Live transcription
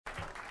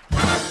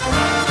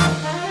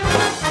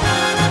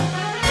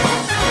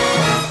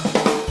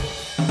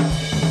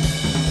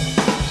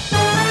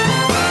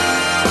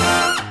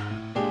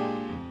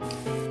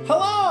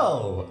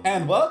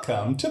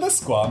welcome to the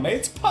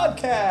Squamates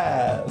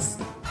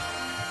Podcast.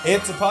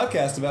 It's a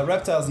podcast about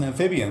reptiles and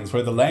amphibians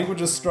where the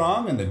language is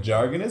strong and the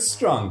jargon is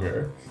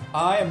stronger.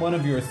 I am one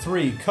of your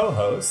three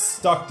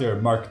co-hosts,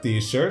 Dr. Mark D.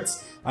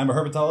 Schertz. I'm a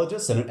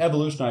herpetologist and an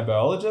evolutionary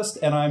biologist,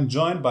 and I'm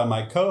joined by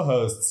my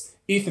co-hosts,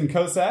 Ethan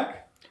Kosak.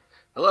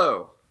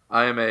 Hello.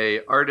 I am a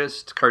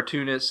artist,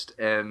 cartoonist,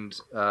 and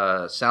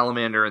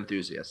salamander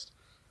enthusiast.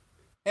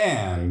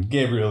 And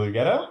Gabriel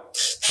Ugetto.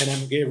 And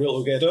I'm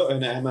Gabriel Ugetto,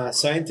 and I'm a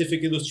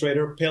scientific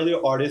illustrator,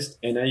 paleo artist,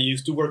 and I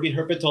used to work in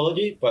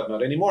herpetology, but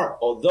not anymore,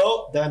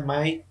 although that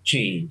might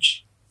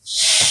change.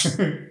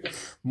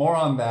 More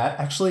on that.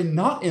 Actually,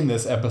 not in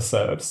this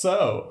episode.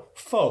 So,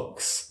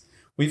 folks,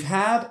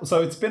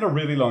 it's been a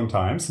really long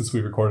time since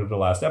we recorded the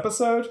last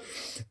episode.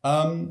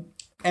 And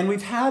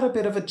we've had a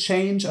bit of a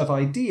change of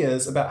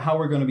ideas about how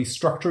we're going to be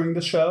structuring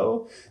the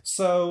show.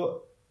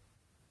 So,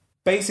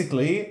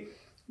 basically,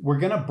 we're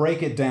going to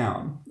break it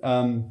down.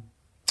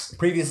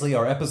 Previously,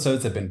 our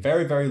episodes have been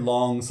very, very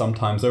long,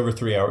 sometimes over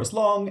 3 hours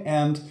long.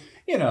 And,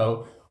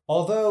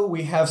 although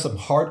we have some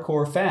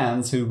hardcore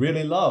fans who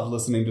really love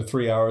listening to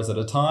 3 hours at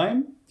a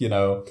time,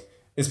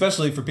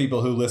 especially for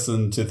people who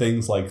listen to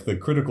things like the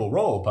Critical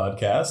Role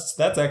podcasts,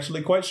 that's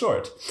actually quite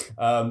short.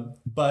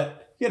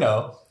 But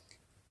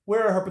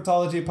we're a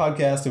herpetology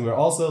podcast, and we're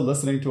also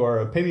listening to our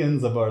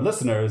opinions of our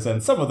listeners,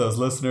 and some of those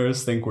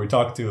listeners think we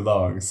talk too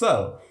long.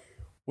 So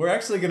we're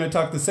actually going to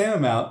talk the same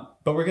amount,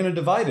 but we're going to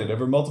divide it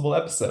over multiple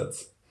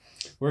episodes.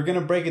 We're going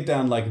to break it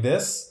down like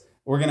this.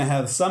 We're going to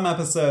have some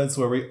episodes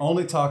where we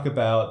only talk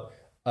about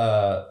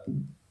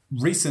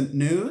recent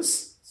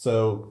news.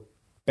 So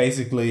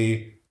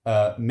basically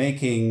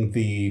making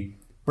the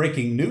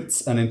Breaking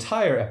Newts an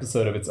entire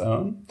episode of its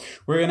own.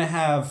 We're going to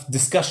have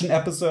discussion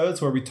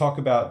episodes where we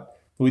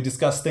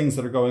discuss things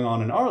that are going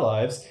on in our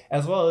lives,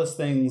 as well as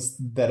things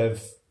that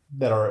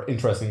are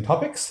interesting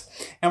topics.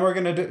 And we're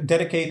going to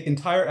dedicate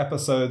entire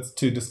episodes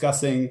to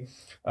discussing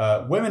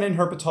women in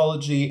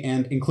herpetology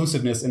and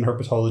inclusiveness in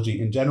herpetology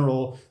in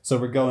general. So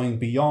we're going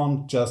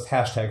beyond just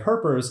hashtag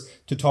herpers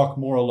to talk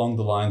more along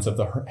the lines of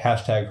the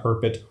hashtag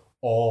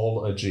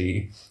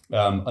herpetology,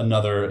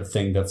 another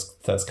thing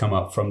that's come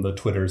up from the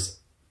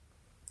Twitters.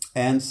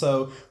 And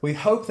so we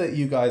hope that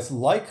you guys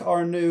like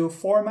our new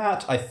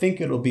format. I think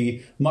it'll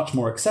be much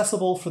more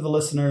accessible for the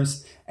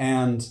listeners.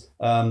 And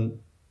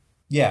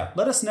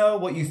let us know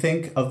what you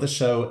think of the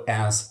show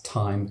as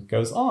time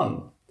goes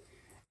on.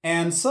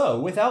 And so,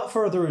 without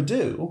further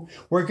ado,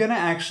 we're going to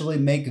actually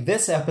make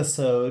this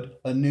episode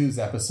a news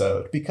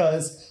episode,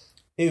 because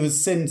it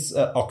was since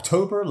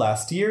October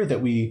last year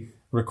that we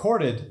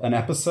recorded an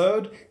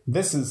episode.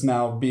 This is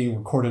now being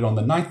recorded on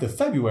the 9th of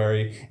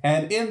February,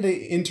 and in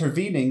the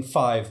intervening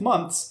 5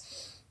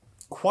 months,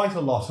 quite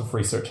a lot of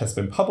research has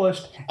been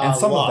published, and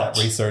some of that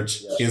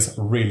research is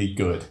really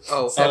good.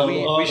 Oh, and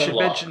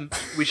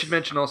we should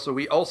mention also,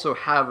 we also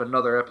have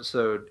another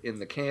episode in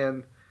the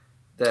can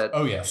that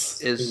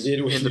is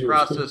in the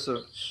process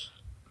of,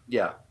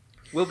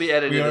 we'll be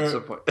edited at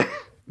some point.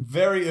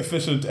 Very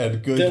efficient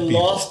and good. The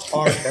Lost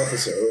Ark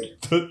episode.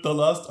 the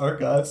Lost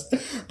Archives.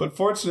 But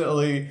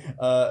fortunately,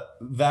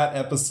 that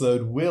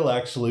episode will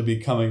actually be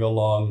coming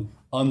along,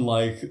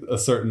 unlike a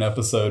certain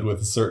episode with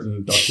a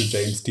certain Dr.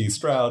 James T.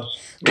 Stroud,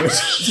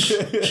 which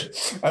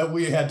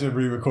we had to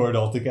re-record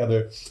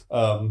altogether.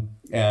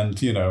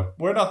 And,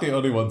 we're not the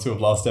only ones who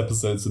have lost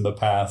episodes in the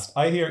past.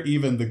 I hear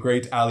even the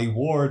great Ali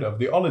Ward of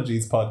the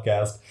Ologies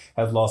podcast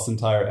has lost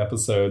entire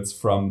episodes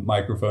from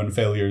microphone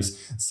failures.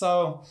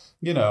 So,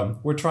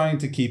 we're trying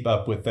to keep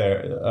up with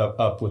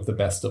the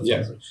best of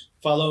them.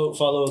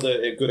 Follow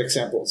the good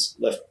examples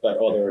left by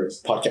other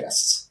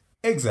podcasts.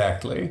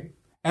 Exactly.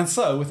 And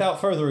so, without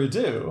further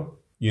ado,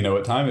 you know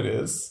what time it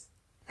is.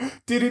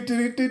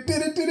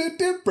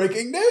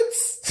 Breaking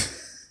News!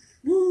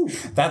 Woo.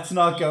 That's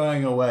not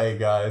going away,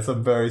 guys.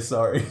 I'm very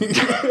sorry.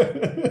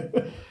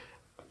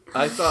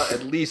 I thought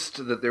at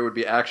least that there would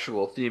be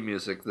actual theme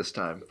music this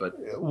time, but...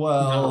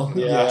 Well,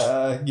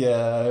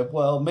 yeah.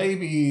 Well,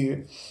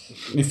 maybe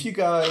if you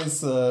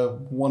guys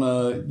want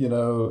to,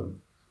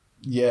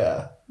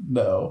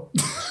 no.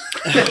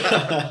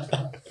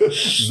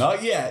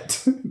 Not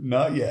yet.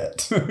 Not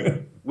yet.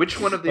 Which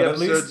one of the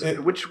episodes?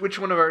 Which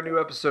one of our new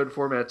episode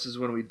formats is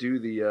when we do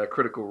the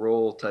Critical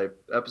Role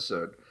type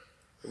episode?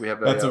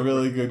 That's a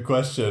really good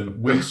question.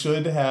 We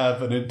should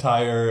have an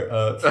entire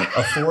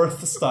a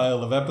fourth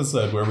style of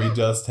episode where we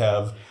just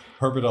have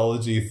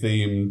herpetology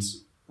themed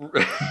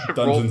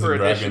Dungeons and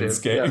Dragons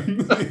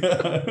game.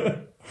 Yeah.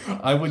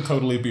 I would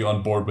totally be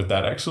on board with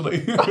that,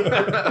 actually.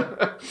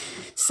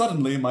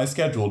 Suddenly, my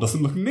schedule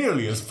doesn't look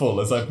nearly as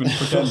full as I've been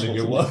pretending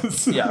it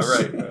was. Yeah,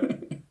 right.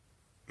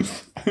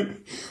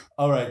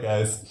 All right,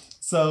 guys.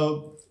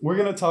 So we're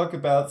going to talk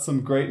about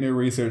some great new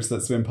research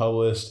that's been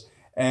published.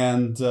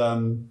 And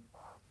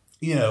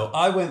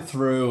I went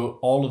through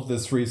all of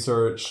this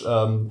research,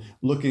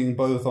 looking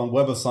both on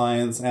Web of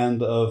Science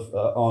and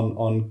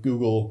on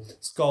Google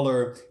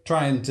Scholar,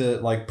 trying to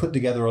put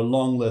together a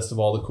long list of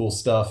all the cool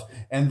stuff.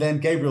 And then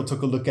Gabriel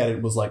took a look at it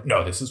and was like,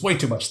 "No, this is way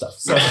too much stuff."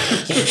 So,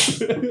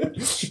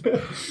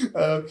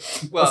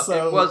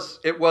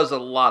 it was a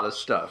lot of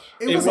stuff.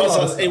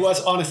 It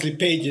was honestly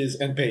pages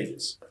and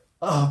pages.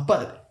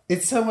 But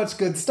it's so much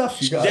good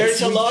stuff, you guys.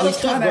 There's a lot of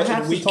stuff,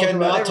 but we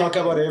cannot talk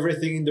about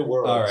everything in the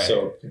world. All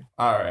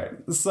right.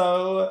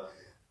 So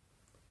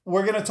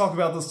we're going to talk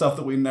about the stuff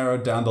that we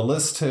narrowed down the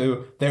list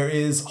to. There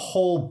is a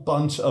whole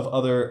bunch of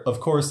other,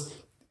 of course.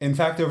 In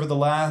fact, over the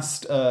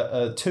last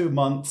 2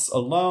 months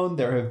alone,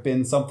 there have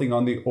been something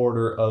on the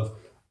order of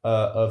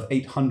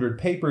 800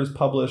 papers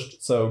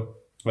published. So,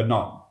 but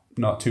not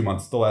 2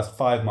 months, the last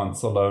 5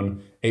 months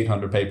alone,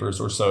 800 papers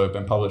or so have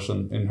been published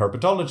in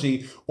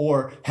herpetology,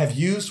 or have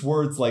used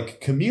words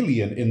like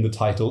chameleon in the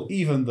title,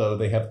 even though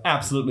they have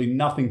absolutely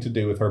nothing to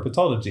do with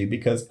herpetology,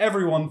 because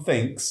everyone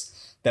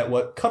thinks that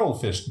what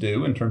cuttlefish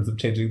do in terms of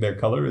changing their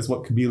color is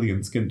what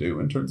chameleons can do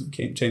in terms of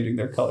changing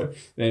their color.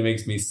 And it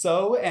makes me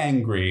so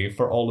angry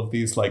for all of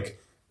these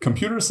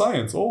computer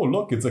science. Oh,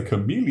 look, it's a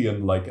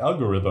chameleon-like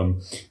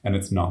algorithm. And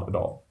it's not at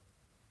all.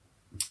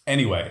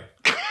 Anyway,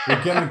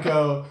 we're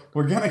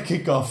gonna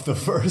kick off the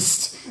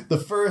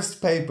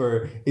first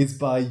paper is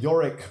by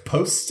Yorick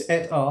Post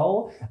et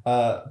al.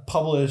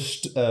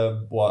 Published,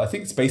 I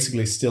think it's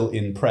basically still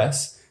in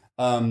press.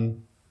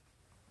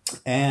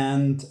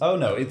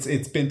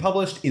 It's been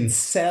published in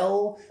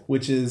Cell,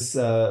 which is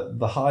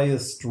the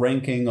highest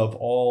ranking of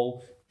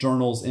all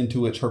journals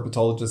into which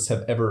herpetologists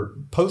have ever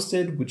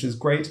posted, which is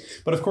great.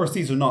 But of course,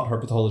 these are not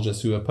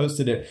herpetologists who have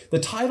posted it. The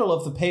title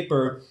of the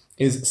paper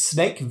is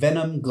Snake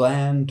Venom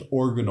Gland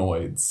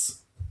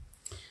Organoids.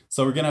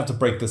 So we're going to have to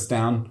break this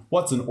down.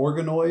 What's an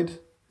organoid?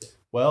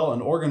 Well, an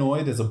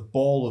organoid is a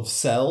ball of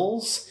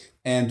cells,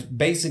 and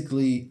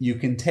basically you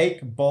can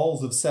take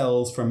balls of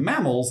cells from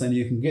mammals and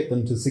you can get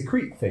them to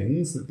secrete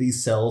things that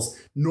these cells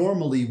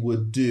normally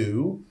would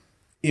do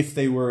if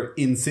they were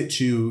in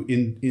situ,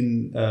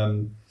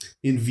 in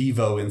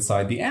vivo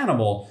inside the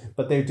animal,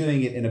 but they're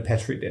doing it in a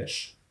petri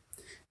dish.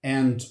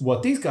 And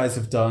what these guys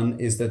have done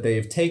is that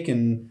they've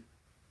taken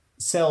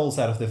cells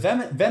out of the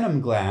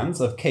venom glands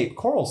of Cape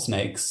coral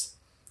snakes,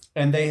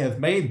 and they have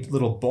made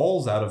little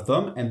balls out of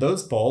them, and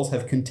those balls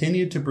have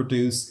continued to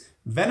produce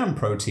venom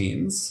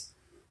proteins,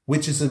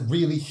 which is a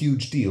really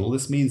huge deal.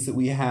 This means that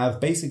we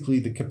have basically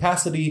the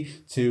capacity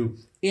to,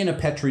 in a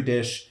petri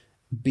dish,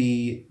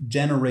 be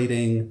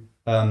generating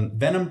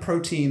venom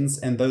proteins,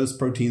 and those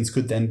proteins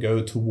could then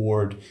go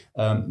toward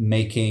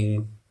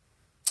making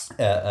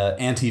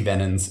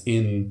antivenoms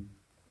in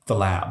the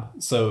lab.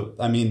 So,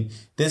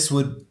 this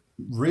would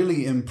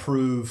really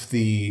improve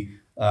the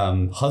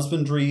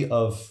husbandry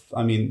of,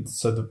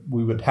 so that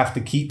we would have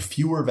to keep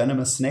fewer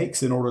venomous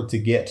snakes in order to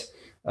get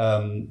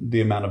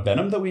the amount of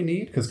venom that we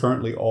need, because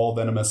currently all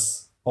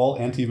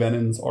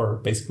antivenoms are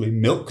basically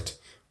milked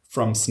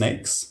from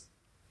snakes.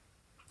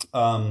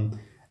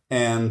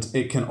 And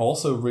it can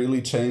also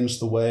really change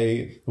the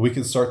way we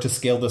can start to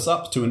scale this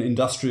up to an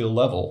industrial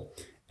level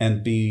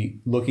and be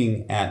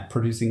looking at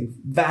producing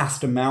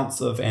vast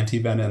amounts of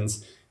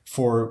antivenoms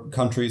for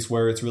countries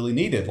where it's really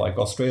needed, like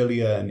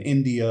Australia and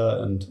India.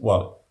 And,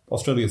 well,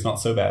 Australia is not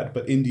so bad,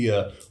 but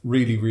India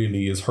really,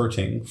 really is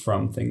hurting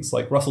from things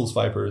like Russell's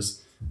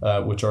vipers,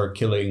 which are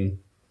killing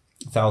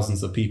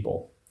thousands of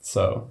people.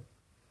 So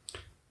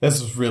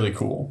this is really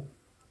cool.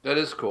 That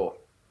is cool.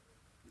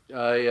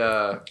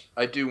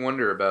 I do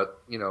wonder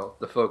about,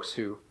 the folks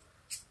who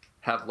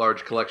have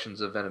large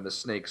collections of venomous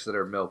snakes that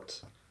are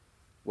milked.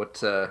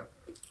 What? I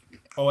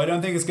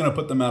don't think it's going to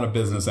put them out of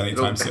business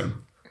anytime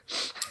soon.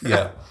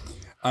 Yeah.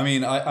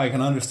 I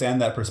can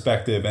understand that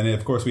perspective. And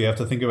of course, we have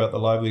to think about the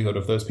livelihood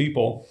of those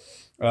people.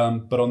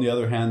 But on the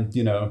other hand,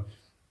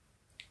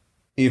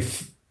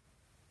 if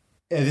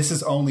this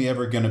is only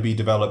ever going to be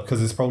developed,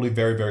 because it's probably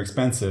very, very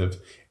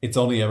expensive, it's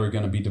only ever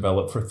going to be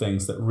developed for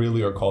things that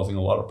really are causing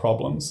a lot of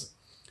problems.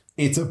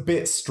 It's a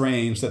bit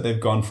strange that they've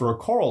gone for a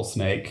coral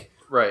snake,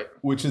 right?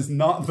 Which is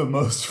not the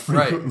most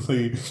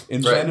frequently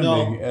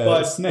envenoming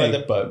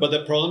snake. But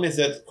the problem is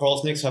that coral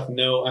snakes have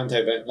no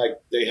antivenom.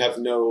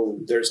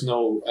 There's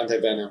no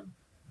antivenom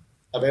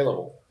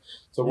available.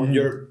 So when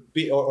you're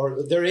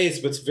or there is,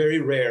 but it's very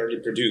rarely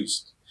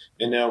produced.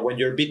 And when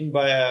you're bitten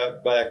by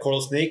a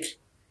coral snake,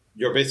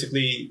 you're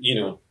basically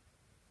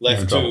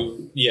left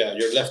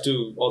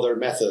to other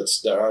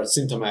methods that are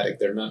symptomatic.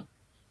 They're not,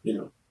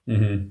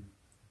 Mm-hmm.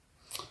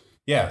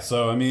 Yeah,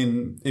 so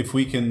if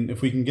we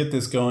can get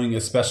this going,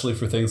 especially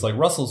for things like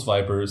Russell's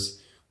vipers,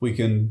 we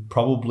can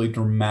probably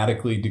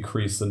dramatically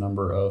decrease the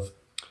number of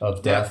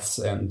deaths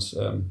and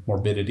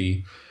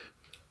morbidity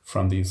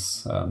from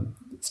these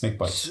snake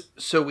bites.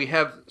 So we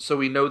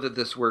know that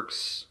this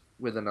works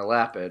with an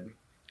elapid.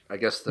 I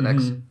guess the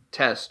next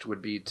test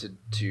would be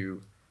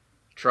to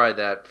try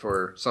that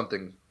for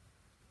something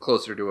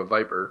closer to a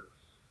viper.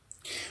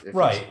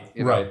 Right,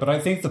 right. But I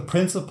think the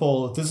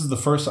principle, this is the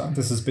first time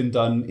this has been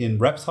done in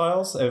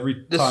reptiles.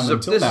 Every time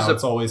until now,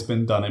 it's always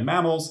been done in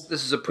mammals.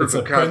 This is a proof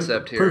of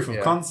concept here. Proof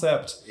of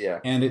concept. Yeah.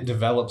 And it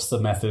develops the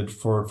method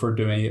for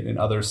doing it in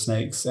other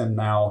snakes. And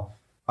now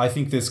I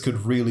think this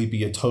could really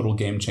be a total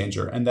game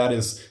changer. And that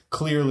is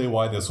clearly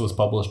why this was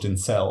published in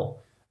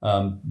Cell.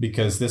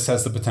 Because this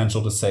has the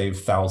potential to save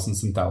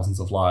thousands and thousands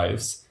of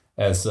lives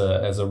as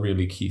a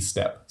really key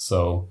step.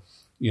 So,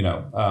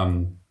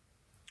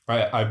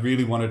 I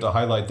really wanted to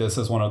highlight this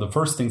as one of the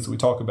first things that we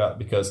talk about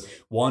because,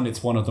 one,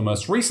 it's one of the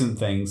most recent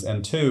things,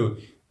 and two,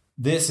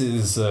 this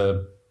is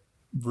a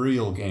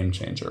real game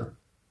changer.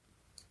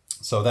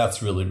 So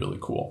that's really, really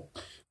cool.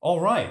 All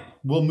right,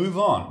 we'll move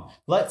on.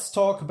 Let's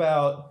talk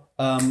about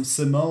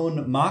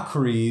Simone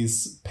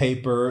Macari's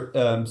paper,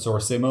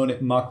 Simone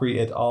Macari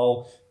et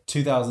al.,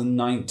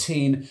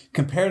 2019,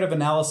 Comparative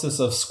Analysis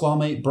of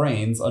Squamate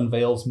Brains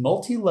Unveils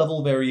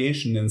Multi-Level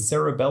Variation in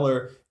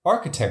Cerebellar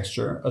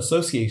Architecture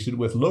Associated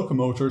with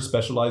Locomotor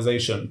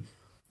Specialization.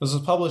 This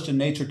was published in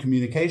Nature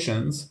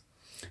Communications,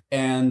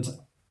 and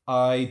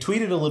I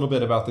tweeted a little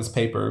bit about this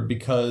paper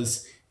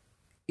because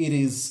it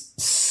is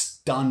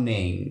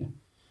stunning.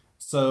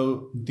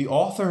 So the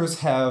authors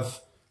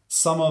have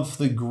some of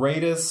the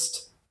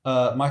greatest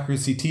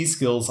micro-CT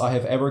skills I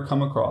have ever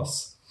come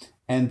across,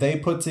 and they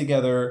put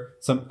together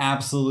some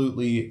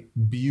absolutely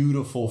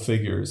beautiful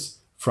figures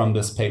from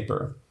this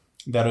paper.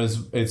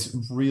 It's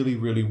really,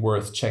 really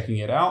worth checking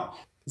it out.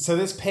 So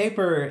this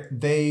paper,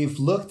 they've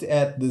looked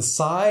at the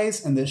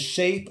size and the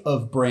shape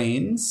of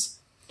brains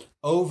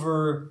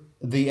over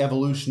the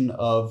evolution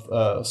of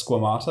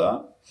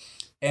squamata,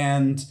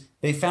 and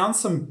they found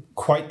some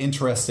quite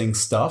interesting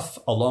stuff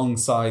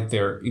alongside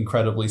their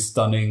incredibly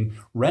stunning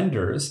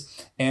renders.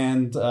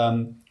 And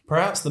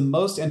perhaps the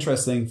most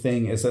interesting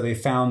thing is that they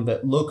found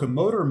that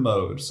locomotor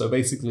mode, so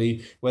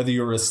basically whether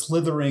you're a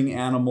slithering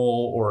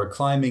animal or a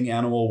climbing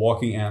animal,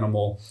 walking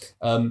animal,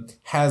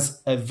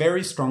 has a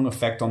very strong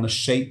effect on the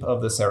shape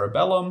of the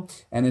cerebellum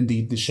and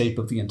indeed the shape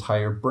of the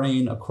entire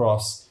brain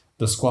across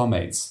the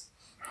squamates,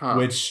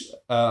 which,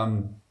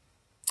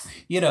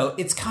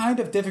 it's kind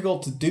of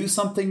difficult to do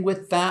something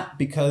with that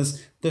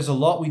because there's a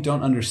lot we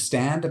don't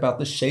understand about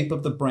the shape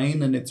of the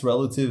brain and its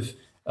relative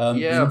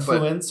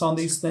influence on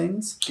these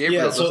things.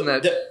 Gabriel,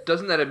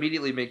 doesn't that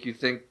immediately make you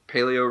think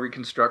paleo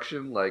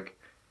reconstruction? Like,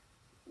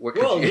 what?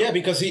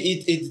 Because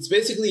it's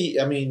basically,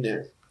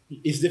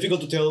 it's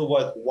difficult to tell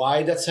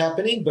why that's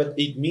happening, but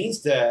it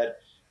means that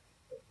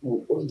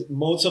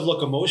modes of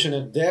locomotion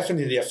are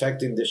definitely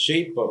affecting the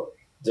shape of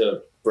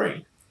the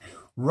brain.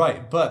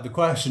 Right, but the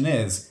question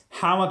is,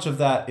 how much of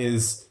that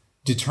is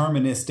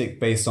deterministic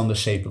based on the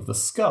shape of the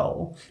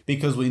skull?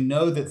 Because we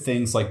know that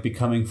things like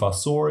becoming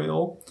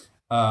fossorial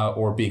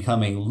or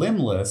becoming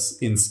limbless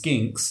in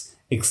skinks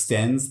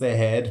extends the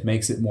head,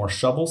 makes it more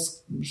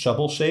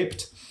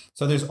shovel-shaped.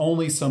 So there's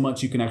only so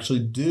much you can actually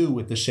do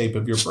with the shape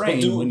of your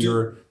brain when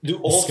your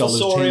skull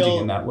is changing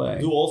in that way.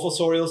 Do all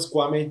fossorial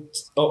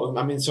squamates,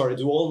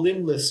 do all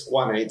limbless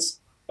squamates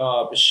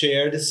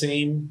share the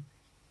same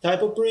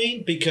type of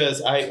brain?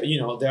 Because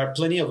there are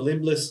plenty of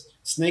limbless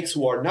snakes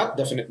who are not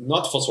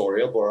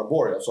fossorial but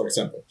arboreal, for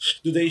example.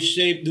 Does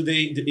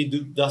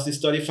the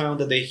study found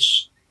that they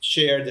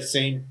share the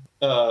same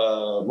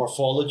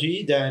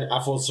morphology than a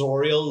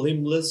fossorial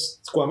limbless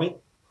squamate?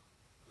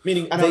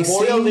 Meaning an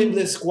arboreal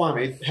limbless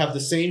squamate have the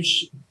same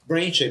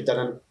brain shape than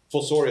a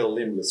fossorial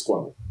limbless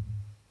squamate.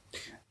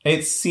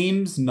 It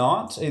seems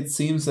not. It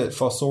seems that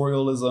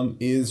fossorialism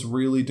is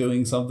really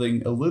doing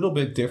something a little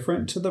bit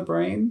different to the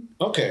brain.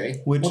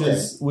 Okay.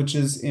 Which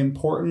is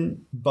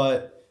important,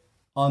 but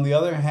on the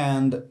other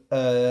hand,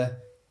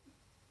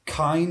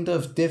 kind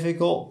of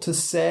difficult to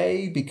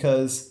say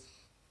because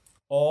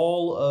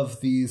all of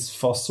these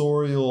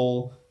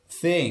fossorial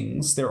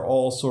things, they're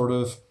all sort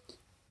of...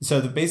 So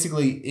that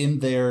basically in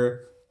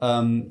their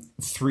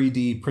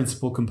 3D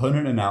principal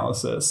component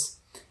analysis,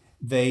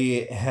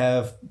 they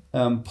have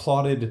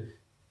plotted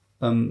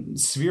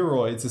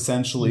spheroids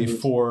essentially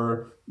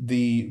for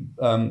the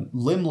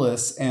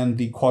limbless and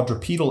the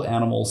quadrupedal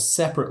animals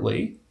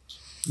separately.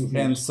 Mm-hmm.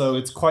 And so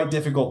it's quite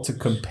difficult to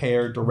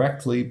compare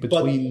directly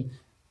between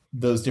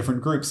those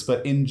different groups.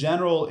 But in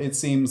general, it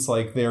seems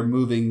like they're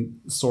moving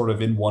sort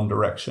of in one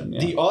direction.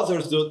 Yeah. The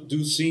authors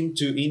do seem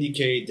to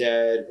indicate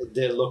that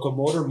the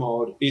locomotor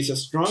mode is a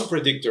strong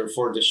predictor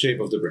for the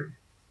shape of the brain.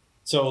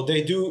 So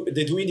they do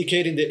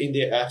indicate in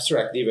the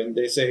abstract even,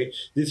 they say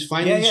these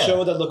findings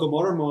show that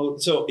locomotor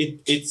mode, so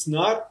it's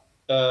not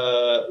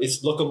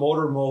it's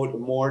locomotor mode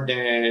more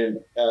than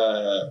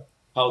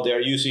how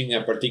they're using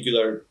a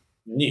particular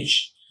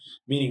niche,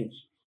 meaning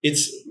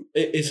it's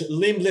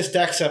limbless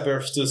taxa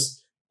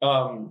versus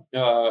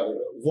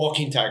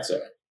walking taxa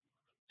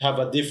have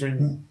a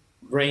different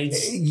brains.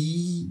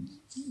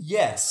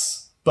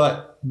 Yes,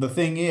 but the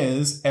thing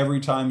is, every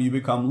time you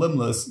become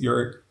limbless,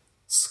 your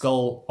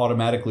skull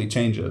automatically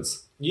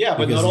changes. Yeah,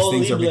 but because not these all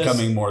things limbless are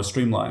becoming more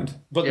streamlined.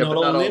 But not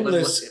all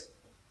limbless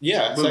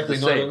Yeah, exactly.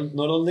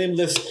 Not all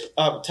limbless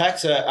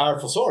taxa are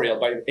fossorial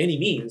by any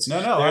means. No,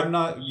 I'm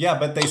not. Yeah,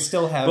 but they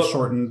still have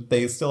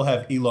they still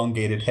have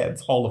elongated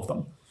heads, all of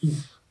them.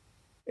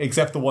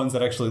 Except the ones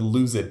that actually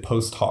lose it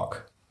post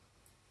hoc.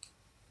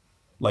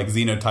 Like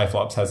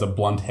Xenotyphlops has a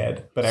blunt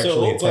head, but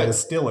actually its head is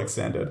still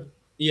extended.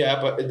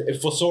 Yeah, but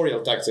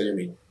fossorial taxa, you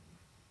mean?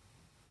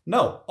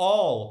 No,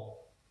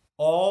 all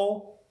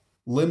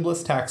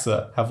limbless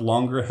taxa have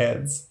longer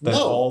heads than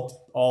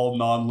all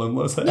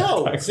non-limbless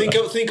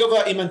taxa. Think of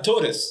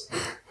Emantodes,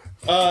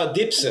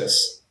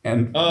 Dipsas.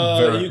 And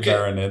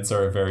Varanids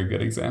are a very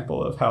good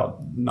example of how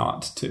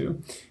not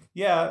to.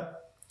 Yeah,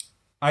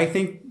 I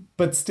think...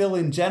 But still,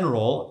 in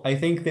general, I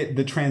think that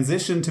the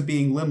transition to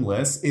being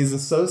limbless is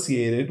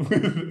associated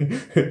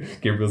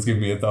with... Gabriel's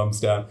giving me a thumbs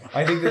down.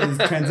 I think that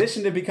the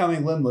transition to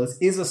becoming limbless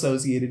is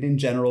associated in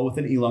general with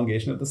an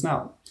elongation of the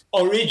snout.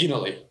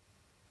 Originally.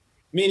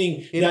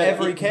 Meaning... In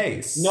every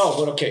case. No,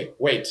 but okay,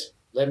 wait.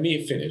 Let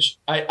me finish.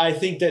 I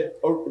think that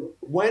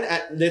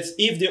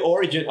if the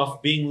origin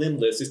of being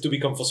limbless is to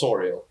become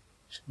fossorial,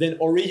 then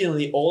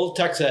originally all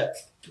taxa...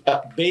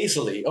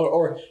 basally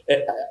or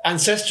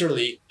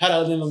ancestrally had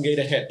an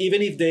elongated head,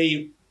 even if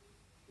they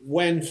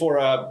went for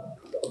a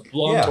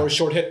blunt or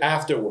short head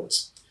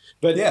afterwards.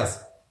 But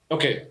yes,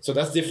 okay, so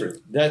that's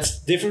different. That's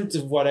different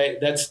to what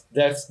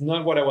that's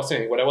not what I was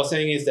saying. What I was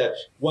saying is that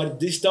what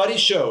this study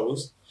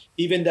shows,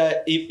 even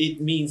that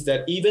it means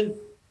that even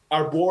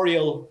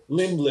arboreal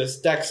limbless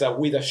taxa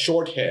with a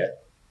short head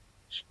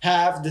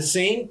have the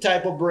same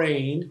type of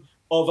brain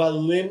of a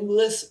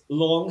limbless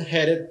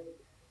long-headed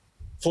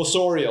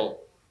fossorial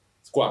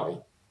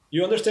squammy.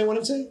 You understand what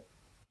I'm saying?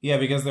 Yeah,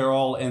 because they're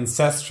all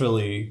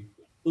ancestrally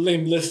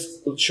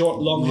limbless, short,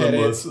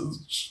 long-headed.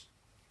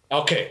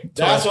 Okay,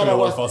 that's what I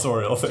was.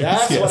 Fossorial things.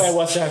 That's what I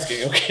was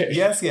asking. Okay.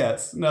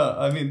 Yes. No,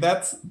 I mean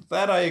that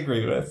I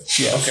agree with.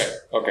 Yes.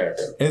 Okay.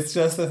 It's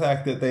just the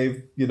fact that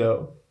they've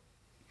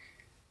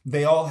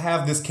they all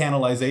have this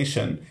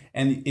canalization,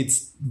 and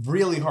it's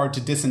really hard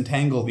to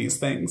disentangle these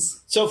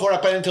things. So, for a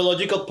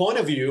paleontological point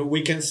of view,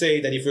 we can say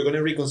that if we're going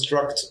to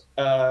reconstruct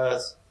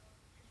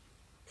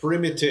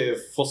primitive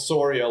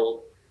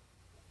fossorial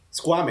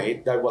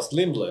squamate that was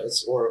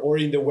limbless or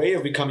in the way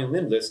of becoming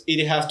limbless,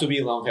 it has to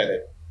be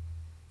long-headed.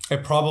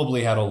 It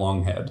probably had a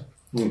long head.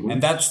 Mm-hmm.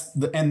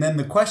 And then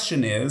the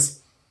question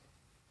is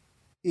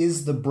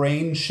the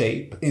brain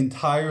shape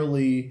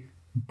entirely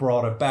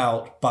brought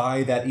about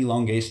by that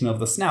elongation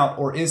of the snout,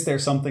 or is there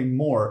something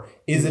more?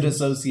 Is it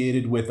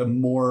associated with a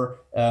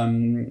more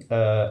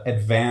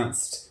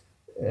advanced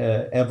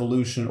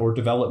evolution or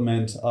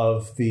development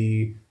of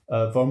the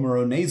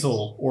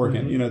vomeronasal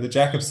organ, the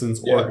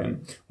Jacobson's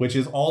organ, which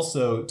is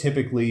also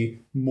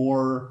typically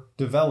more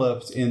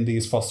developed in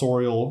these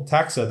fossorial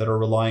taxa that are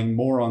relying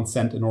more on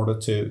scent in order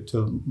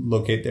to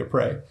locate their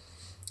prey.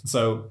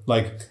 So,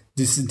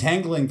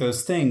 disentangling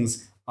those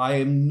things, I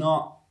am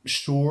not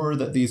sure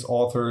that these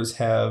authors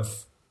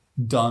have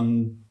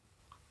done,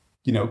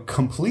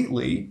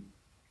 completely,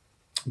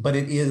 but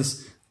it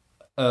is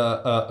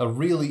a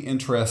really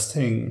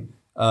interesting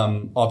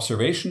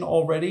observation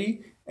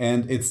already.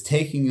 And it's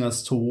taking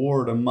us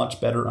toward a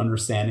much better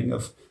understanding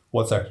of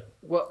what's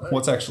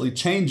actually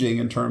changing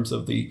in terms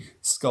of the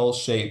skull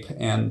shape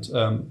and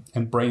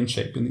brain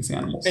shape in these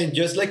animals. And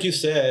just like you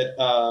said,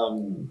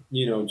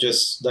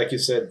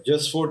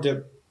 just for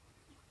the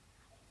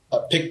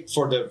pick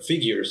for the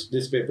figures,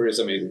 this paper is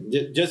amazing.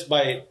 Just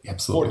by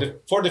absolutely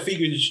for the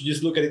figures, you should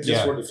just look at it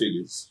just for the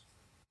figures.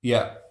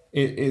 Yeah,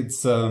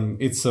 it's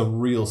a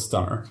real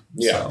stunner.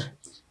 Yeah, so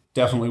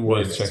definitely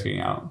worth checking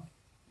out.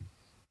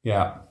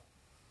 Yeah.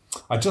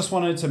 I just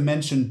wanted to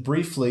mention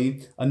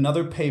briefly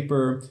another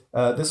paper.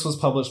 This was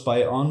published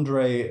by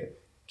Andrei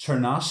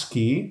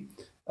Chernashky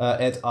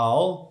et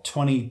al.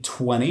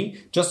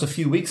 2020, just a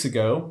few weeks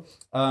ago,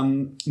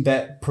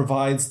 that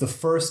provides the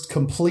first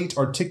complete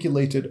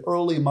articulated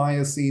early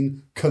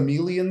Miocene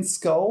chameleon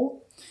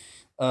skull.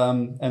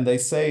 And they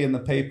say in the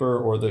paper,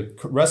 or the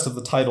rest of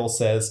the title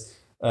says,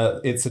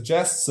 it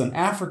suggests an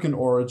African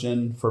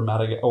origin for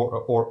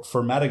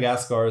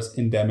Madagascar's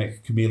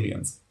endemic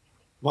chameleons.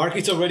 Mark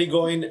is already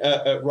going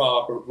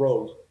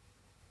rogue.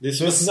 This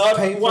was not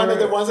one of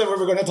the ones that we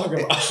were going to talk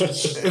about.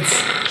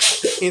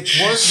 It's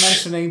worth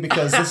mentioning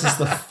because this is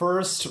the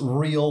first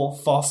real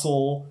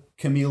fossil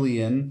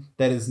chameleon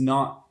that is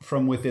not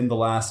from within the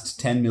last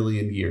 10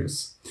 million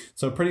years.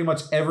 So pretty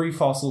much every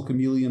fossil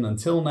chameleon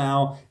until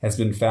now has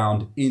been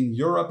found in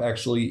Europe,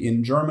 actually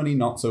in Germany,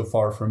 not so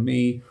far from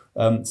me.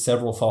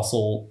 Several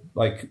fossil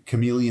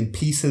chameleon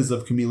pieces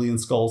of chameleon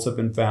skulls have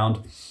been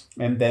found.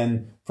 And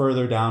then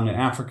further down in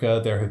Africa,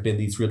 there have been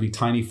these really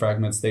tiny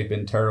fragments. They've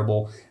been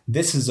terrible.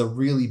 This is a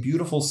really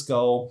beautiful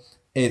skull.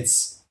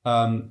 It's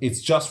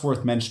just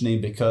worth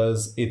mentioning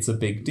because it's a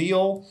big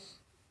deal.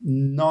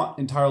 Not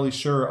entirely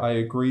sure I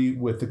agree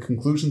with the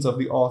conclusions of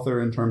the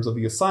author in terms of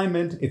the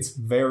assignment. It's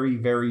very,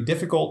 very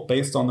difficult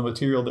based on the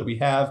material that we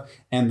have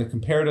and the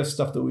comparative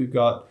stuff that we've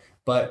got.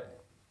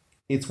 But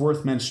it's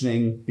worth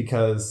mentioning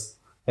because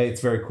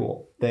it's very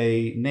cool.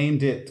 They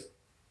named it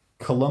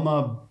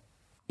Columba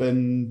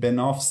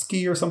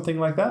Benovsky or something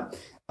like that.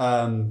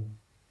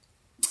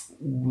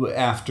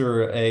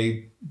 After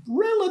a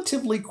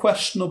relatively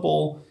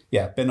questionable,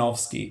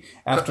 Benovsky,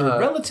 after a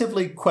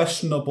relatively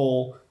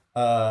questionable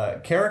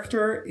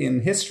character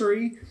in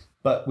history,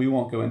 but we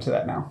won't go into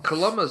that now.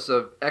 Columba's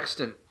an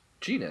extant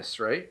genus,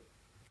 right?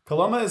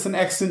 Columba is an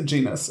extant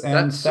genus,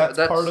 and that's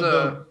part of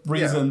the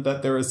reason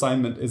that their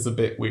assignment is a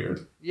bit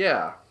weird.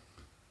 Yeah.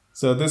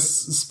 So this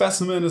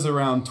specimen is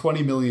around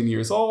 20 million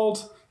years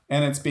old,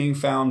 and it's being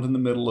found in the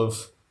middle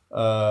of...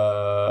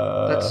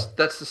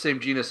 That's the same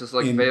genus as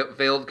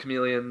veiled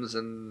chameleons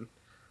and...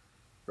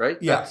 Right?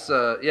 Yeah.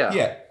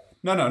 Yeah.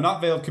 No, not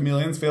veiled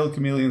chameleons. Veiled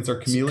chameleons are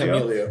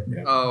camellia.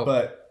 Yeah. Oh.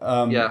 But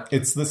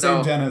it's the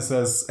same genus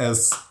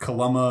as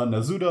Columba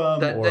nasudum.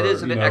 That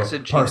is an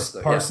extant genus.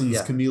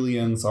 Parsons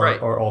chameleons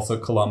are also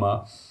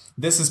Columba.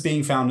 This is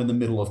being found in the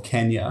middle of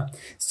Kenya.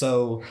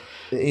 So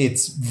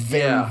it's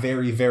very,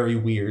 very, very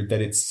weird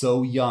that it's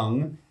so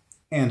young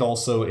and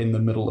also in the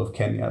middle of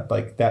Kenya.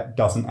 Like, that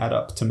doesn't add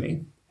up to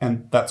me.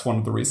 And that's one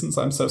of the reasons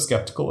I'm so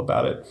skeptical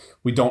about it.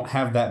 We don't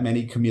have that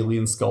many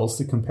chameleon skulls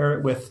to compare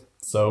it with,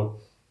 so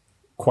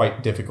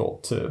quite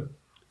difficult to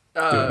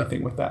do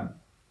anything with that.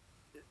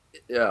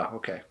 Yeah,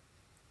 okay.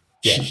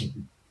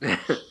 Yeah.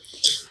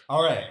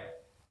 All right.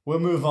 We'll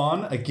move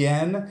on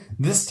again.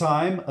 This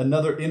time,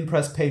 another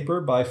in-press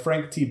paper by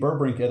Frank T.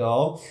 Burbrink et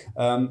al.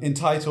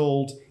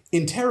 Entitled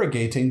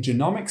Interrogating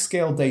Genomic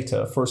Scale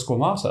Data for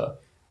Squamata,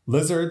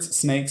 Lizards,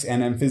 Snakes,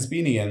 and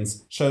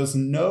Amphisbaenians Shows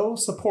No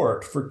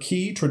Support for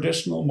Key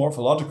Traditional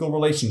Morphological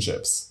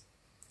Relationships.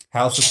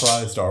 How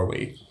surprised are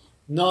we?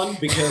 None,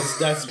 because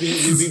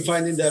we've been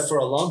finding that for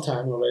a long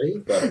time already.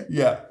 But.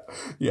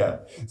 Yeah.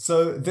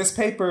 So this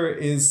paper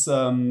is,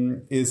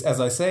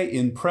 as I say,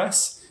 in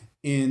press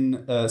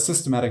in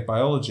Systematic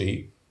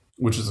Biology,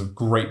 which is a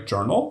great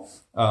journal.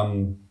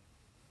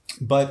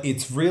 But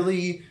it's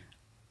really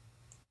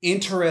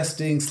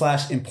interesting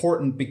 /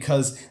 important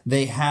because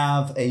they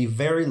have a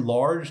very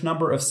large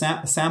number of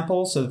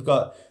samples. So they've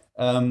got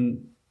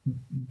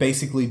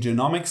basically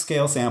genomic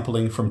scale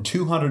sampling from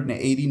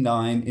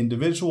 289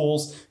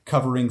 individuals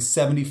covering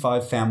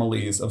 75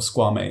 families of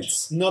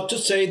squamates. Not to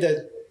say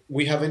that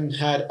we haven't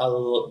had a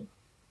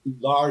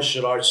large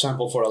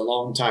sample for a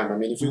long time. I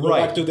mean, if we go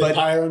back to the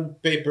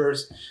Pyron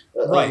papers...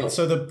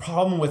 So the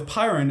problem with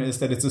Pyron is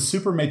that it's a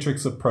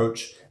supermatrix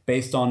approach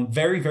based on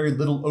very, very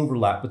little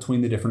overlap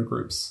between the different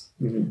groups.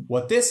 Mm-hmm.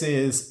 What this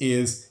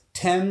is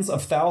tens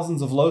of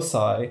thousands of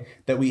loci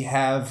that we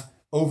have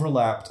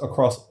overlapped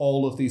across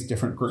all of these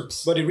different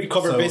groups. But it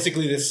recovered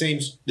basically the same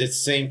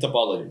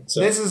topology. So.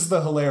 This is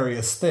the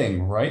hilarious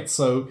thing, right?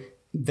 So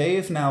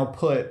they've now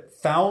put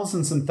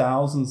thousands and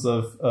thousands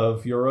of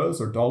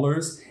euros or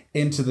dollars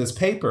into this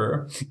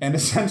paper and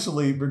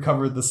essentially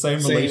recovered the same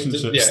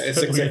relationships. Yeah,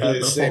 it's exactly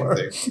the same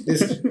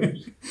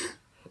thing.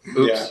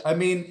 Oops. Yeah. I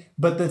mean,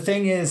 but the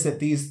thing is that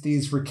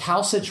these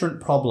recalcitrant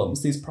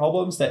problems, these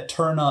problems that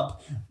turn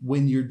up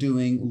when you're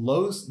doing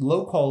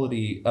low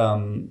quality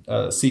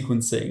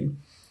sequencing,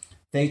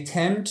 they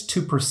tend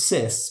to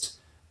persist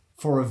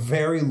for a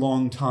very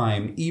long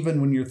time,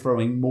 even when you're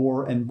throwing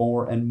more and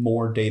more and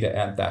more data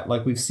at that.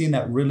 Like we've seen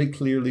that really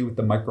clearly with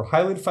the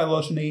microhylid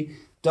phylogeny.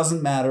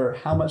 Doesn't matter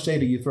how much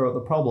data you throw at the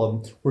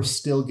problem, we're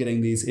still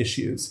getting these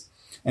issues.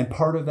 And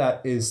part of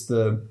that is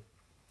the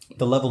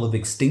level of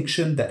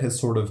extinction that has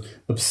sort of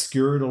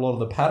obscured a lot of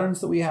the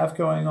patterns that we have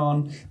going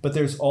on. But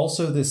there's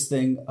also this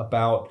thing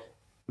about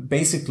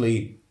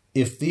basically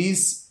if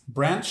these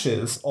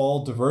branches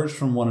all diverge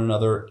from one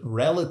another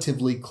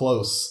relatively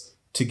close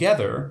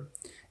together,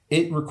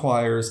 it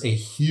requires a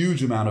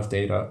huge amount of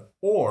data,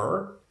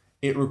 or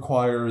it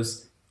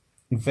requires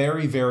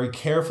very, very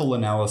careful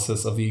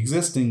analysis of the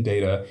existing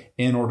data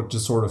in order to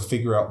sort of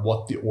figure out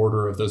what the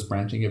order of those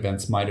branching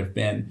events might have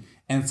been.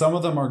 And some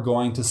of them are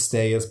going to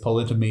stay as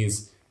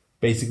polytomies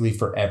basically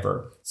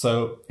forever.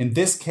 So in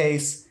this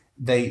case,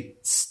 they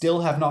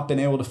still have not been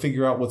able to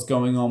figure out what's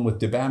going on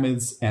with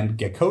dibamids and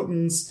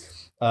geckotins,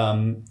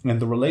 and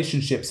the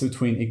relationships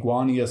between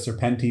Iguania,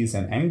 serpentes,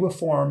 and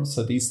anguiforms.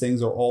 So these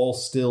things are all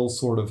still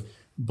sort of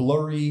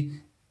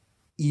blurry.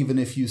 Even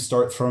if you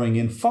start throwing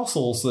in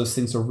fossils, those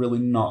things are really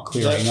not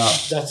clearing up.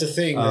 That's the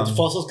thing. That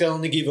fossils can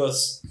only give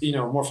us,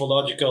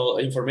 morphological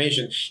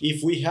information.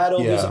 If we had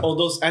all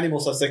those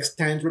animals as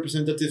extant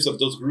representatives of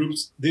those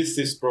groups,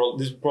 this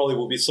probably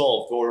will be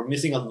solved. We're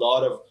missing a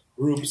lot of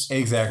groups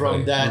from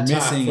that. We're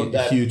missing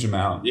a huge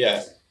amount.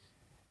 Yeah.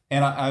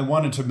 And I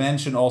wanted to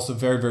mention also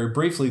very, very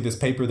briefly this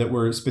paper that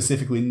we're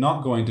specifically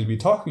not going to be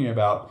talking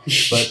about,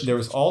 but there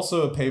was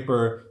also a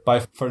paper by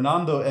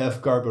Fernando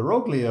F.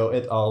 Garbaroglio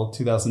et al.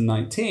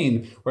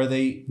 2019, where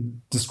they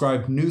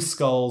described new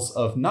skulls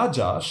of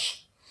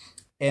Najash.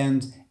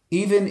 And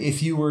even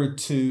if you were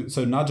to...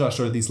 So Najash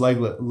are these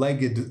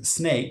legged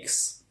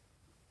snakes,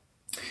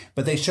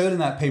 but they showed in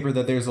that paper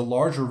that there's a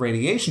larger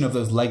radiation of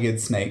those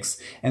legged snakes.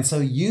 And so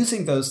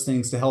using those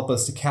things to help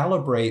us to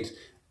calibrate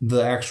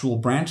the actual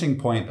branching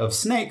point of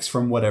snakes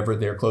from whatever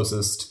their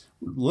closest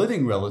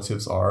living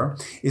relatives are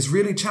is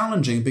really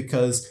challenging,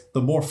 because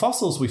the more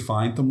fossils we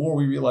find, the more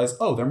we realize,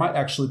 oh, there might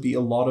actually be a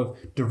lot of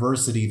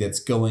diversity that's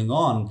going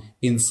on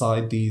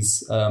inside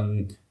these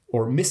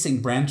or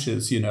missing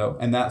branches,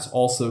 and that's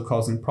also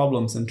causing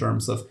problems in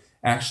terms of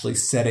actually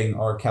setting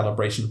our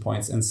calibration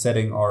points and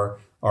setting our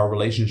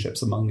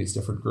relationships among these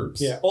different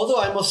groups. Yeah, although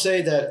I must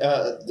say that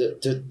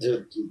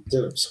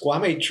the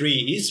squamate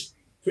tree is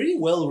pretty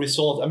well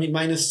resolved. I mean,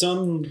 minus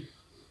some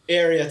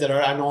areas that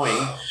are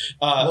annoying.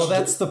 Well,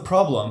 that's the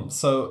problem.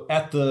 So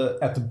at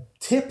the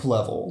tip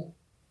level,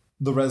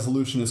 the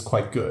resolution is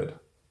quite good.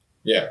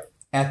 Yeah.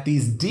 At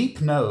these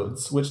deep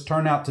nodes, which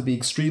turn out to be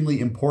extremely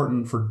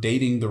important for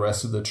dating the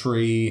rest of the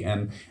tree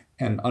and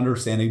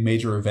understanding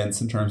major events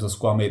in terms of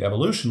squamate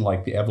evolution,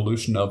 like the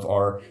evolution of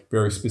our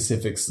very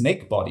specific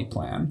snake body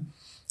plan,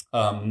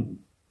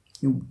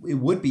 it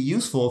would be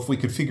useful if we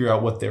could figure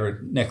out what their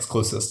next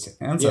closest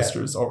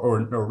ancestors or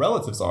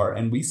relatives are,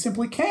 and we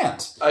simply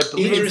can't. I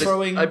believe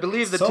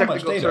the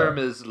technical term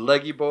is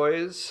leggy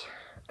boys.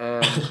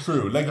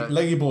 True,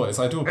 leggy boys.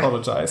 I do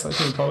apologize.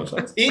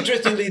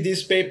 Interestingly,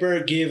 this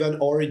paper gave an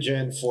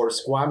origin for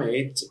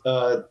squamate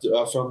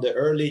from the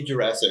early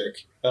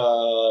Jurassic,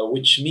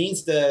 which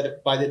means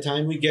that by the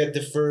time we get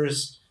the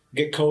first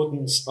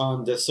Geckotins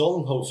on the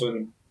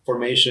Solnhofen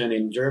Formation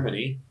in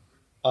Germany,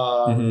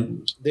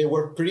 they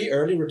were pretty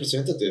early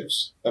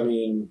representatives. I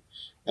mean,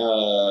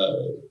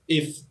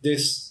 if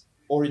this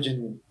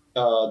origin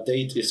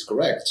date is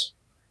correct,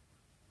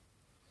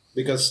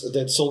 because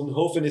that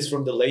Solnhofen is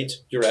from the late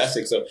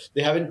Jurassic, so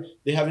they hadn't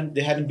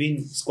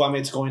been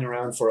squamates going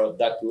around for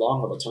that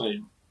long of a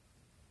time.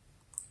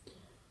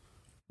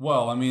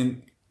 Well, I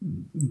mean,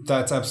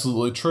 that's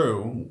absolutely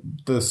true.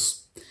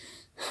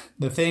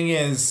 The thing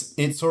is,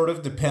 it sort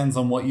of depends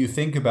on what you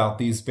think about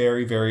these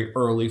very, very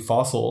early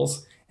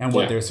fossils and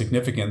what their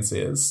significance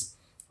is,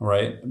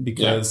 right?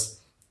 Because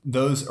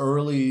those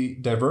early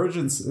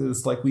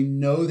divergences, like, we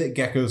know that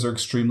geckos are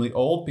extremely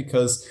old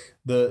because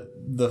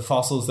the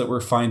fossils that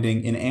we're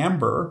finding in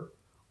amber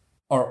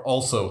are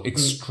also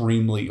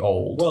extremely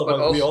old. Well,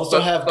 but we also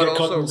have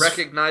also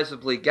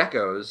recognizably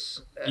geckos.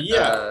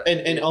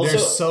 And also they're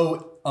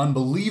so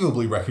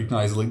unbelievably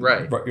recognizably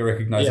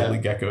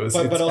geckos.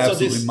 But it's also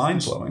absolutely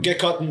mind-blowing.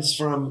 Geckotins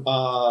from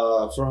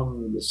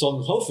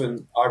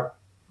Solnhofen are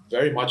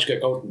very much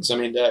Geckotins. I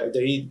mean,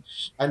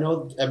 I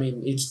know. I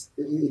mean, it's.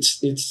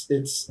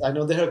 I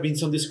know there have been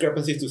some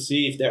discrepancies to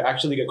see if they're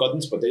actually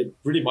Geckotins, but they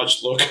pretty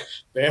much look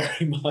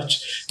very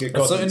much Geckotins.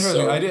 That's so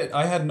interesting.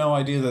 I had no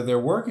idea that there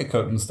were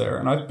Geckotins there,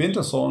 and I've been to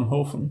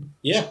Solnhofen.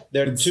 Yeah,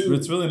 it's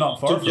really not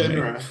far from me.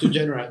 Two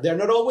genera. They're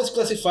not always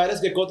classified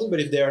as Geckotins, but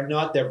if they are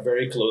not, they're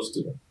very close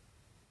to them.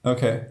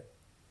 Okay.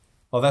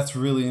 Well, that's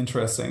really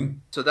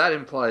interesting. So that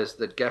implies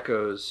that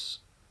geckos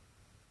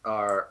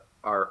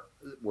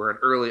were an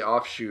early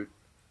offshoot.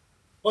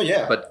 Oh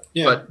yeah, but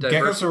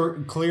geckos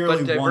are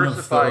clearly one of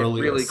the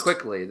earliest. Really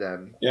quickly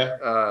then.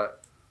 Yeah.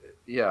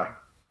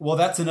 Well,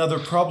 that's another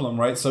problem,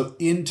 right? So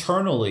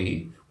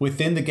internally,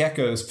 within the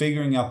geckos,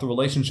 figuring out the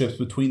relationships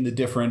between the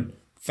different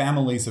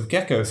families of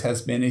geckos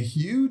has been a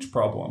huge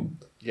problem.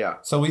 Yeah.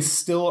 So we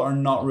still are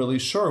not really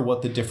sure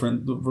what the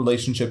different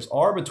relationships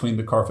are between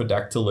the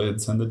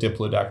Carphodactylids and the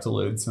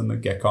Diplodactylids and the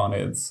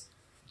Geckonids.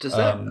 Does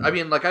that? I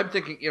mean, like, I'm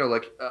thinking,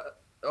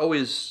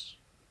 always.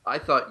 I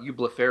thought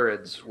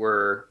eublephaриds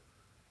were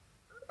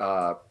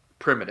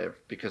primitive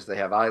because they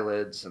have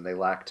eyelids and they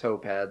lack toe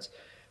pads,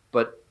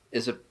 but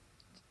is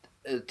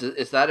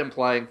that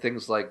implying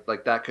things like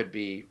that could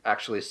be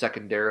actually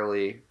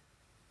secondarily?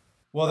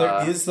 Well,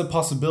 there is the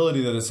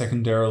possibility that it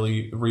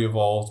secondarily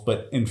re-evolved,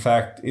 but in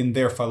fact, in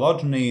their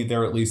phylogeny,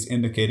 they're at least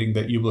indicating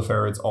that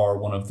eublephaриds are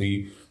one of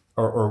the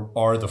or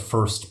are the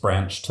first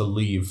branch to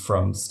leave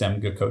from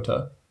stem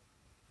Geckota.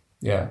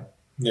 Yeah.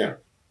 Yeah.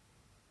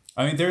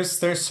 I mean,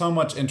 there's so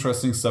much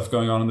interesting stuff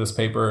going on in this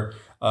paper.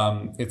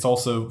 It's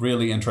also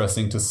really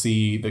interesting to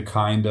see the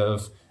kind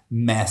of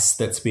mess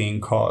that's being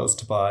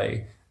caused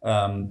by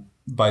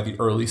the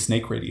early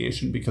snake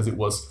radiation, because it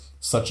was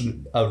such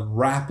a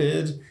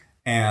rapid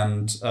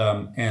and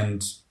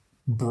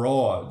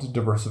broad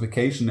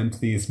diversification into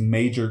these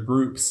major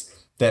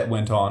groups that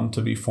went on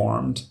to be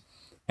formed.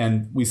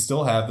 And we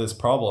still have this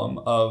problem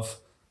of,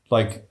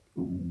 like,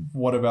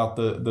 what about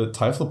the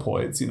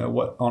typhlopoids?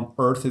 What on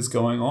earth is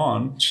going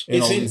on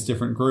in all these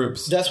different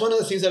groups? That's one of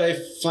the things that I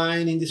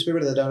find in this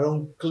paper that I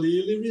don't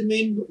clearly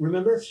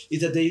remember is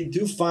that they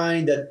do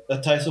find that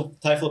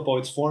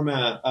typhlopoids form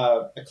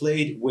a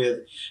clade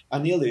with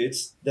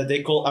annelids that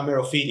they call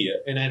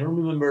Amerophidia, and I don't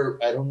remember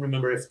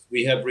if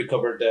we have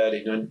recovered that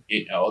in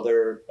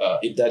other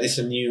if that is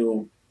a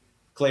new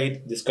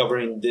clade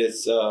discovering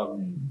this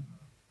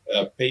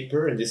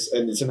paper and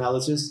this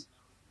analysis.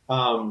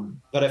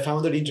 But I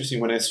found it interesting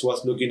when I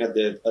was looking at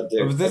the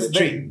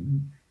tree.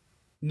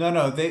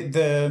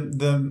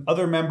 The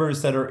other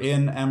members that are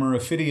in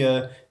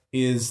Amerophidia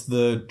is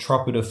the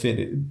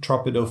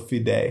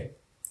Tropidophidae.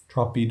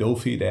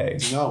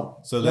 No.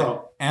 So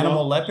the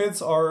animal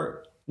lepids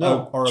are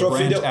a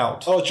branch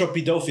out. Oh,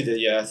 Tropidophidae.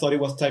 Yeah, I thought it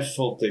was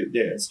typhoid.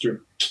 Yeah, it's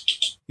true.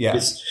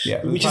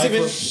 Yeah, which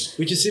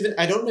is even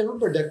I don't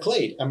remember that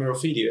clade,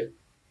 Amerophidia.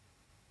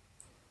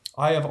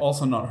 I have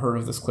also not heard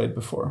of this clade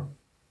before.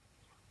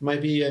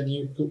 Might be a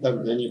new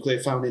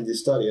clade found in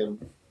this study.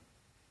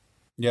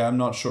 Yeah, I'm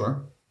not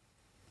sure,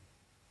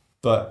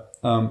 but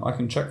I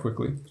can check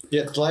quickly.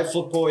 Yeah,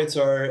 Glyphlopoids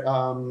are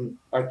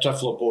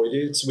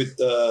Tephlopoidids with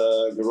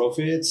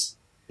Garophiids,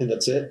 and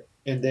that's it.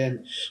 And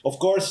then, of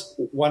course,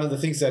 one of the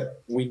things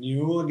that we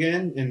knew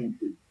again and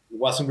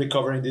wasn't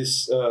recovered in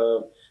this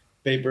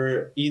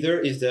paper either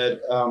is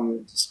that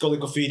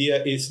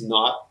Scolicophidia is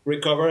not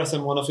recovered as a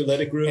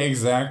monophyletic group.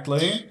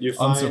 Exactly.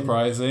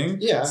 Unsurprising.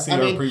 Yeah. See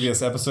our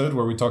previous episode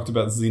where we talked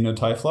about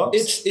Xenotyphlops.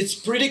 It's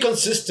pretty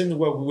consistent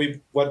what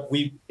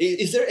we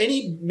is there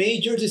any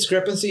major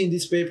discrepancy in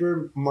this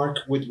paper, Mark,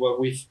 with what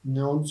we've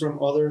known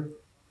from other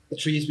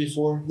trees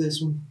before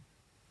this one?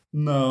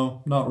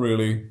 No, not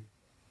really.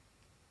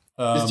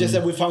 It's just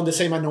that we found the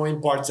same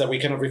annoying parts that we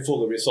cannot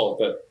fully resolve,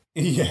 but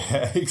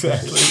yeah,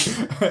 exactly.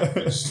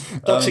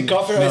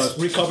 Toxicophora is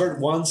recovered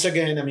once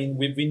again. I mean,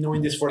 we've been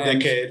knowing this for a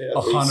decade.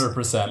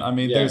 100%. I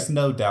mean, there's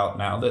no doubt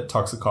now that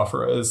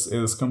Toxicophora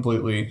is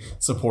completely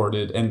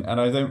supported, and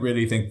I don't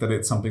really think that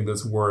it's something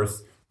that's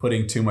worth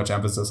putting too much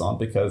emphasis on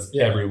because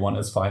everyone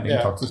is finding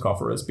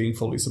Toxicophora as being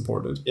fully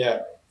supported.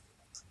 Yeah.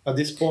 At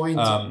this point,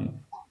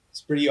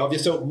 it's pretty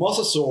obvious. So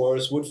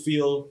mosasaurs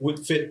would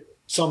fit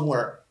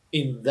somewhere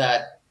in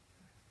that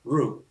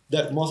group.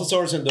 That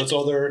mosasaurs and those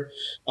other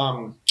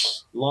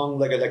long,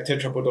 like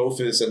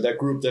Tetrapodophis and that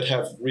group that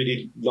have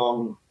really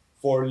long,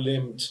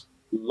 four-limbed,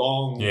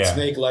 long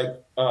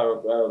snake-like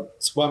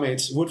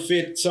squamates would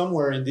fit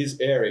somewhere in this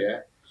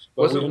area.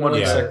 But we don't know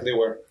exactly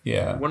where.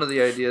 Yeah. One of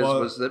the ideas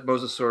was that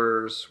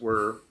mosasaurs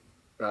were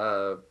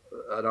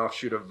an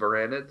offshoot of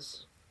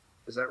varanids.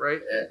 Is that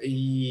right?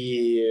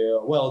 Yeah.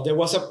 Well, there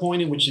was a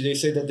point in which they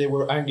said that they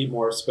were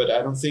anglomorphs, but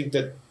I don't think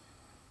that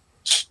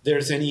there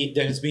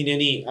has been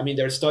any. I mean,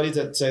 there are studies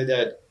that say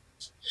that.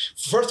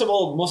 First of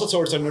all,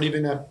 mosasaurs are not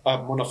even a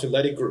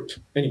monophyletic group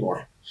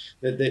anymore.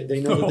 They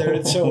know that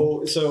they're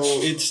so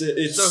it's.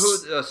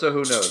 So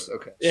who knows?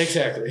 Okay.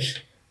 Exactly.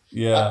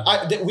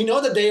 Yeah. We know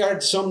that they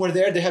are somewhere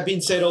there. They have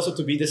been said also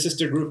to be the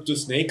sister group to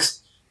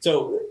snakes.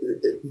 So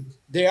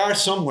they are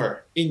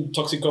somewhere in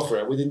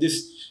Toxicophora within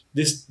this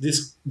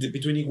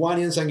between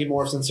iguanians,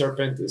 anguimorphs, and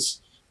serpentis.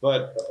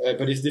 But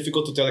it's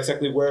difficult to tell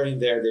exactly where in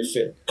there they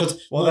fit. Because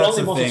that's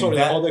the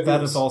thing.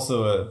 That is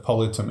also a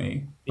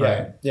polytomy,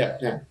 right?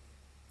 Yeah.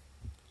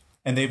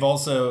 And they've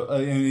also,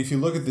 if you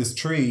look at this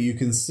tree, you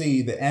can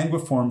see the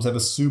anguiforms have a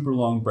super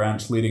long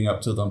branch leading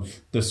up to them.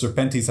 The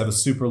serpentis have a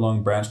super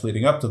long branch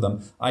leading up to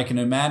them. I can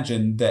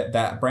imagine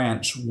that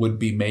branch would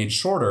be made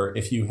shorter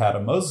if you had a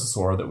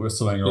mosasaur that was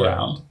swimming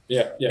around.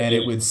 And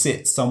it would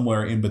sit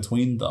somewhere in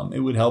between them.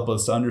 It would help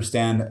us to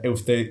understand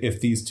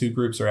if these two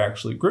groups are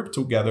actually grouped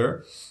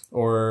together,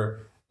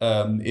 or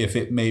if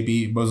it may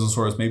be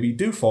mosasaurs maybe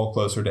do fall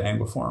closer to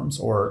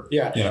anguiforms, or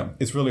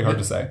it's really hard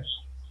to say.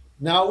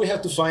 Now we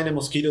have to find a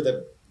mosquito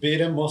that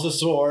bit a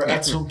mosasaur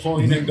at some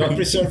point and got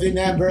preserved in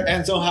amber,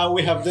 and somehow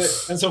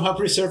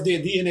preserved the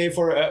DNA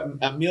for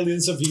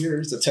millions of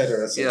years,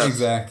 etc. Yeah.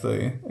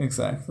 Exactly.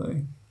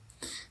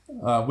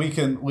 We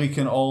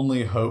can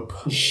only hope.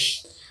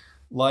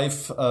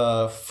 Life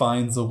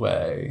finds a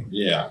way.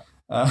 Yeah.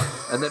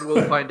 And then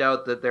we'll find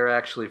out that they're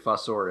actually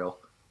fossorial.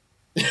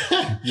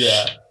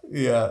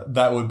 Yeah,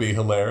 that would be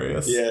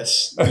hilarious.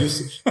 Yes,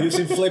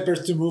 using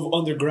flippers to move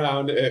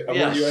underground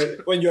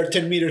when you are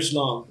 10 meters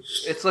long.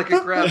 It's like a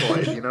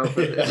graboid,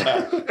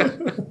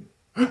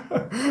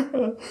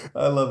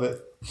 I love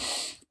it.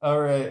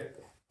 All right,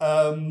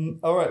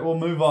 we'll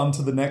move on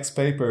to the next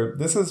paper.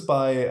 This is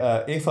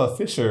by Eva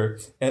Fischer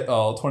et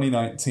al.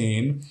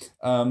 2019.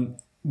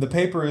 The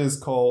paper is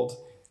called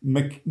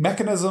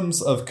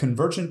Mechanisms of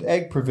Convergent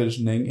Egg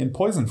Provisioning in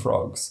Poison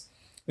Frogs.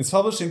 It's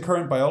published in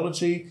Current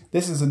Biology.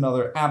 This is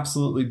another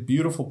absolutely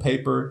beautiful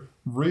paper,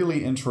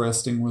 really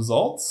interesting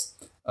results.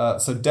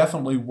 So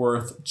definitely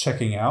worth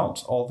checking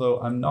out, although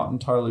I'm not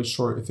entirely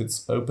sure if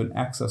it's open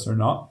access or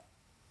not.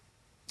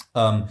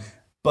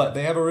 But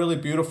they have a really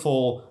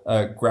beautiful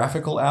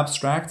graphical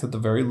abstract at the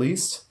very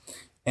least.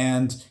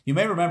 And you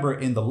may remember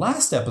in the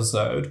last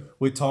episode,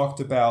 we talked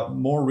about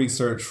more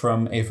research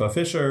from Eva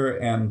Fischer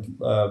and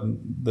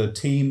the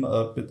team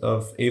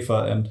of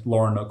Eva and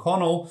Lauren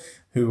O'Connell,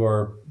 who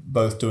are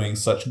both doing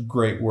such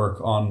great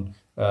work on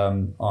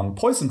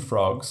poison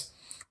frogs.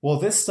 Well,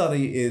 this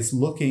study is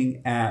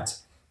looking at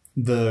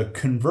the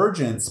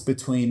convergence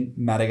between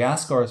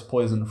Madagascar's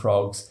poison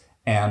frogs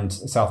and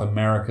South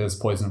America's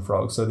poison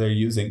frogs. So they're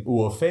using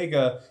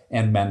Uophega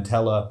and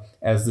Mantella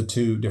as the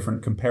two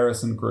different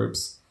comparison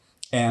groups.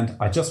 And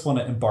I just want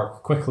to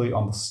embark quickly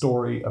on the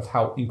story of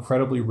how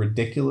incredibly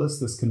ridiculous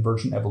this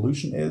convergent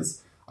evolution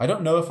is. I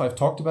don't know if I've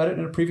talked about it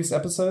in a previous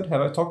episode.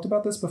 Have I talked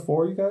about this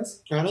before, you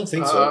guys? I don't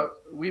think so.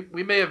 We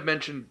may have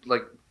mentioned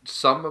like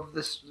some of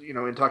this,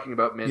 in talking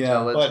about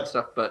Mantellas and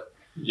stuff, but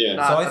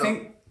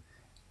so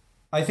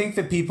I think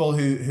that people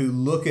who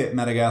look at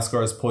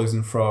Madagascar's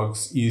poison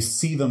frogs, you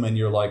see them and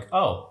you're like,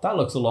 oh, that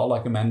looks a lot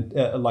like a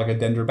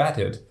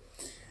Dendrobatid.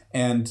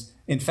 And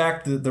in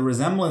fact, the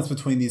resemblance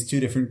between these two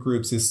different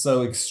groups is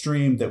so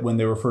extreme that when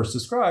they were first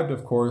described,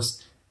 of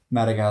course,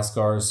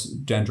 Madagascar's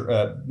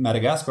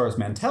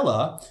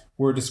Mantella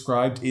were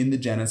described in the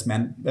genus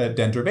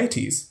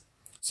Dendrobates.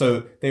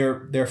 So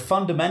they're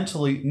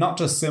fundamentally not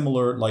just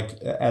similar,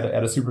 like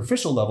at a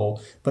superficial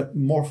level, but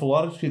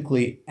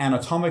morphologically,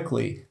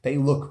 anatomically, they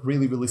look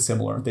really, really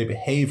similar. They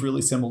behave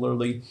really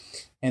similarly.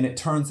 And it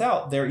turns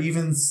out they're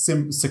even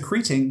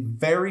secreting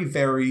very,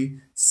 very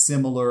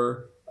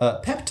similar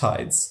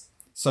peptides.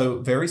 So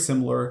very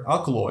similar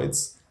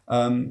alkaloids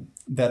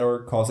that are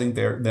causing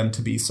them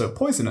to be so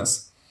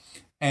poisonous.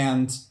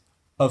 And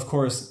of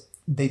course,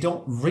 they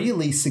don't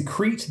really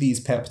secrete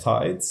these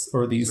peptides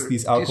or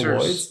these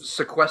alkaloids. These are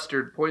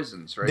sequestered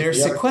poisons, right? They're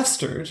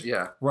sequestered.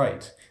 Yeah.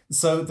 Right.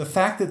 So the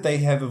fact that they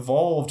have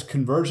evolved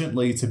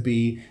convergently to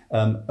be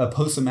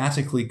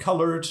aposematically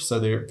colored, so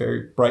they're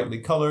very brightly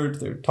colored,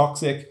 they're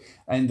toxic,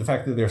 and the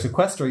fact that they're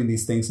sequestering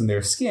these things in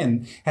their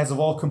skin has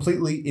evolved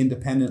completely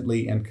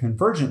independently and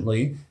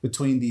convergently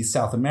between these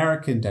South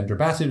American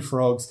dendrobatid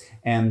frogs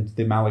and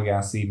the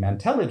Malagasy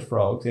mantellid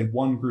frogs in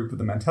one group of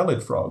the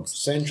mantellid frogs.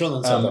 Central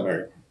and South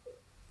American.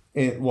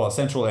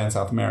 Central and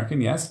South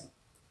American, yes.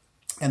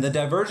 And the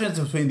divergence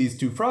between these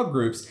two frog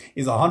groups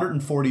is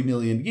 140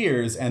 million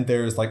years, and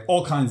there's like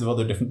all kinds of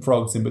other different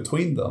frogs in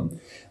between them.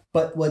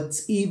 But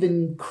what's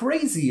even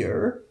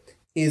crazier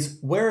is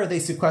where are they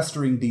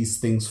sequestering these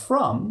things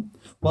from?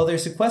 Well, they're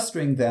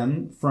sequestering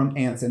them from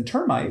ants and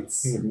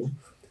termites. Mm-hmm.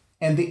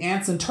 And the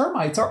ants and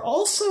termites are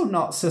also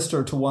not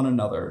sister to one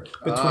another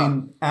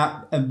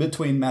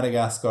between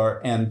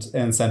Madagascar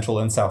and Central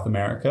and South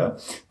America,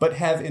 but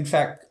have in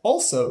fact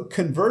also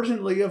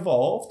convergently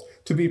evolved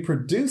to be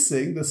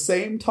producing the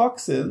same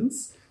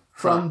toxins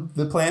from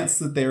the plants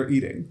that they're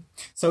eating.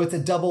 So it's a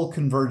double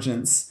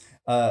convergence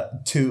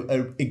to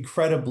an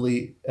incredible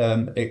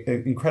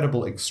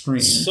extreme.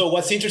 So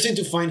what's interesting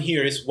to find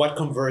here is what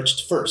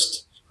converged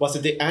first. Was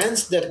it the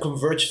ants that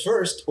converged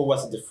first, or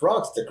was it the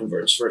frogs that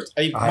converged first?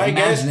 I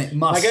guess it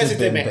must have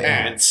been the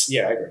ants.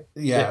 Yeah, I agree.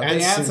 Yeah,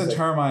 the ants and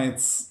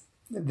termites,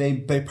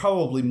 they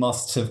probably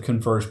must have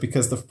converged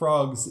because the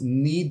frogs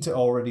need to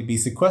already be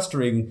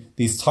sequestering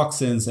these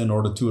toxins in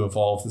order to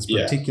evolve this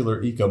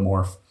particular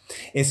ecomorph.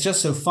 It's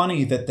just so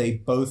funny that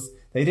they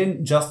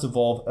didn't just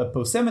evolve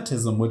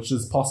aposematism, which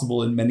is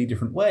possible in many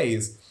different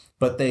ways,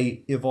 but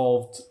they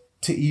evolved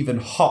to even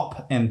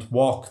hop and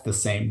walk the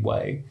same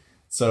way.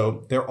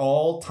 So they're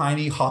all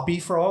tiny hoppy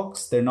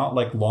frogs. They're not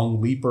like long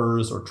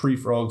leapers or tree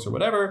frogs or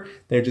whatever.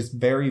 They're just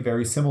very,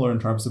 very similar in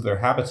terms of their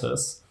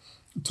habitus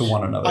to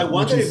one another. I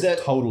wonder if that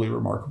totally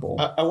remarkable.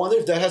 I wonder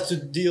if that has to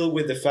deal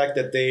with the fact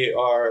that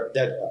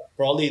that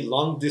probably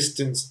long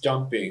distance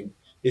jumping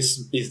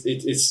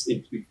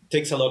it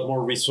takes a lot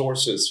more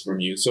resources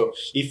from you. So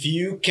if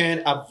you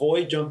can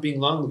avoid jumping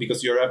long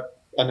because you're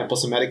an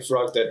aposematic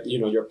frog that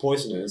you're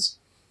poisonous.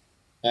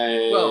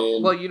 And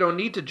well, you don't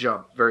need to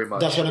jump very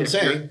much. That's what I'm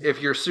saying.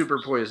 If you're super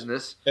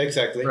poisonous,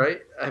 exactly, right?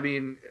 I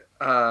mean,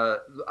 I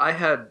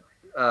had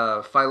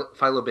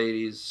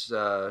Phyllobates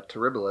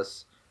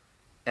terribilis,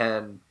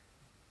 and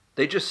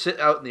they just sit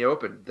out in the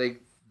open.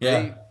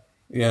 They're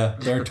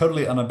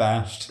totally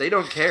unabashed. They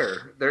don't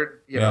care.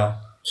 They're you know.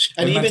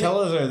 And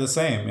mantellas are the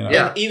same,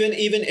 Yeah,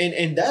 even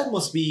and that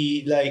must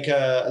be like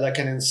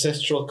an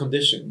ancestral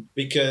condition,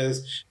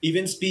 because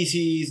even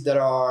species that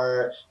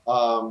are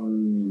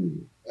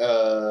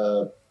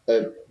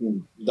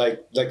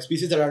like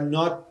species that are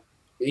not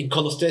in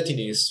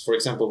Colostetines, for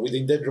example,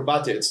 within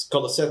Dendrobatids,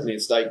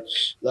 Colostetines,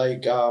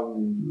 like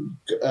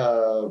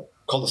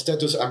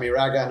Colostetus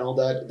amiraga and all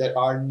that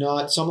are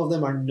not. Some of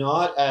them are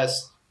not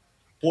as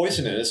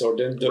poisonous, or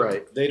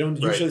they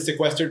don't usually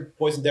sequester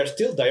poison. They're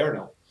still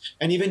diurnal.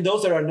 And even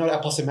those that are not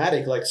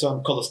aposematic, like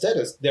some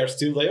Colostetus, they're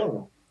still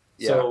diurnal.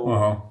 Yeah.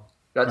 So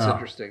that's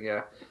interesting.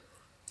 Yeah.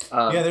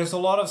 There's a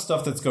lot of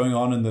stuff that's going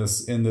on in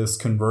this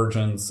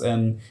convergence,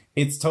 and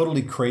it's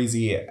totally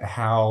crazy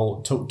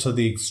how to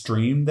the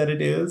extreme that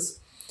it is.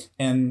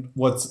 And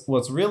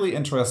what's really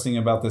interesting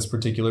about this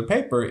particular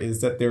paper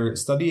is that they're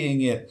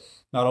studying it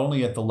not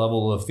only at the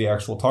level of the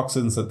actual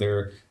toxins that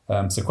they're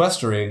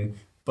sequestering,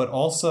 but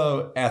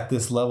also at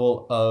this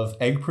level of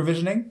egg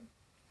provisioning.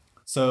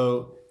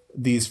 So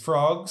these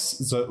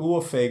frogs,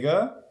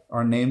 Zoophega,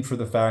 are named for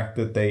the fact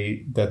that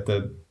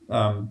the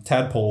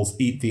tadpoles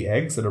eat the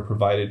eggs that are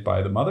provided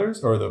by the mothers,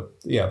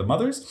 the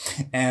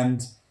mothers.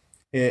 And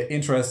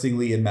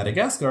interestingly, in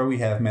Madagascar, we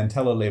have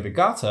Mantella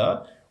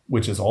levigata,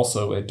 which is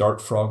also a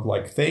dart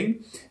frog-like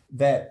thing,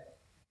 that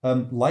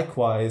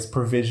likewise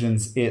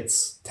provisions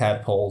its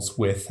tadpoles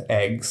with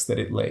eggs that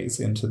it lays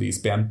into these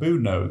bamboo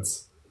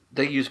nodes.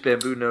 They use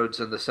bamboo nodes,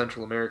 and the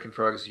Central American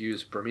frogs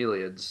use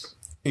bromeliads.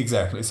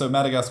 Exactly. So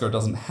Madagascar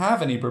doesn't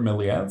have any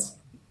bromeliads.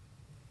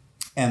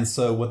 And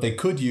so what they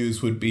could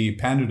use would be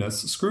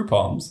Pandunus screw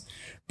palms.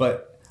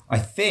 But I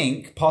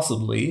think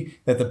possibly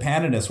that the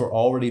Pandunus were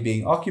already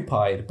being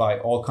occupied by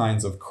all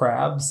kinds of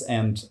crabs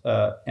and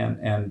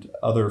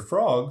other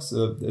frogs,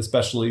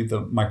 especially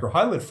the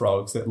microhylid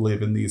frogs that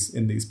live in these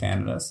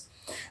Pandunus.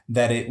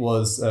 that it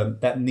was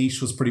that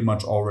niche was pretty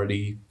much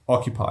already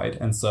occupied,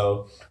 and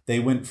so they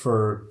went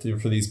for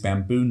these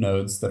bamboo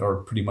nodes that are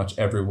pretty much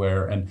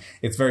everywhere, and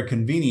it's very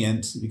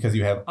convenient because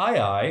you have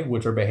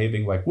which are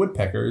behaving like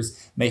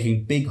woodpeckers,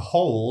 making big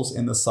holes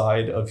in the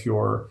side of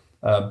your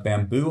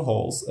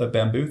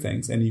bamboo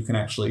things, and you can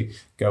actually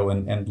go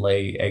and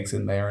lay eggs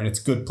in there, and it's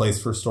a good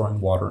place for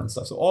storing water and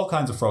stuff. So all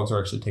kinds of frogs are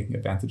actually taking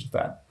advantage of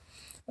that.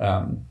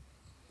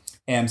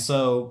 And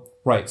so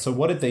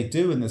what did they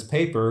do in this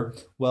paper?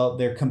 Well,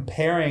 they're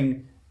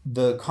comparing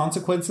the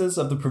consequences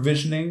of the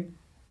provisioning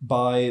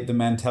by the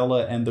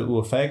Mantella and the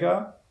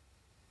Uofega.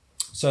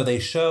 So they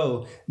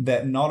show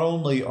that not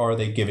only are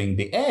they giving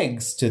the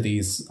eggs to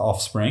these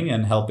offspring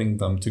and helping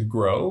them to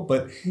grow,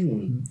 but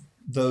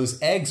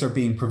those eggs are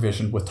being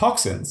provisioned with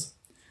toxins.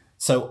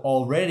 So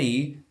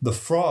already the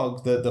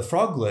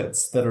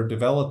froglets that are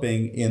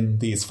developing in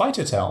these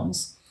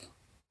phytotelms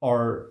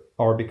are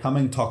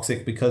becoming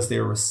toxic because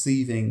they're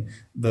receiving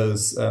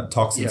those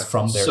toxins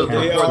from their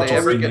parents.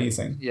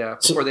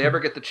 Before they ever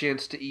get the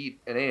chance to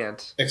eat an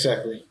ant.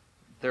 Exactly.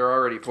 They're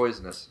already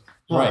poisonous.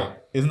 Right.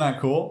 Isn't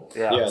that cool?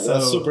 Yeah,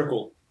 that's super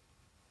cool.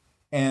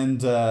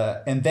 And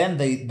then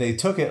they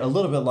took it a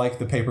little bit like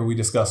the paper we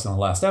discussed in the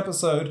last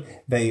episode.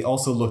 They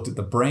also looked at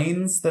the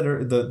brains that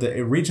are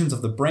the regions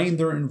of the brain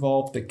that are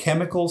involved, the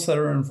chemicals that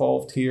are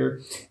involved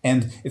here.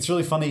 And it's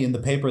really funny, in the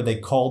paper they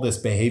call this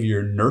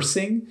behavior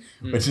nursing,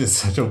 which is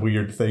such a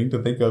weird thing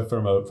to think of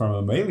from a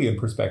mammalian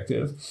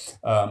perspective.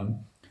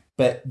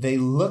 But they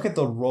look at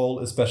the role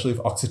especially of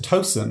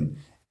oxytocin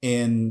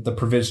in the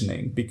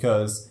provisioning,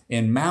 because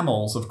in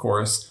mammals, of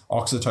course,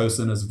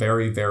 oxytocin is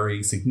very,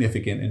 very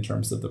significant in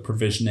terms of the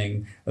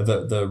provisioning,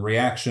 the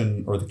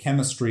reaction or the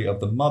chemistry of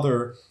the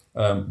mother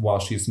while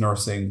she's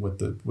nursing with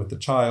the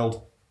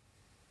child.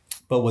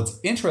 But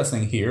what's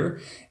interesting here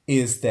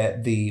is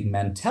that the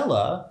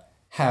Mantella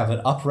have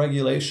an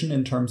upregulation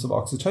in terms of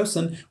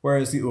oxytocin,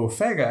 whereas the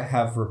Uofega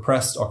have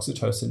repressed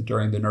oxytocin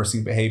during the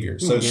nursing behavior.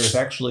 So there's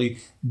actually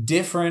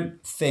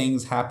different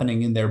things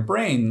happening in their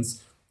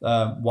brains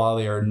while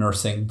they are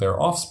nursing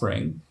their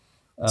offspring,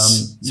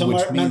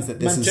 which means that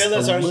this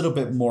is a little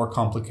bit more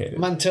complicated.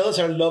 Mantellas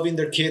are loving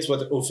their kids,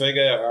 but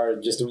Uofega are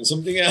just doing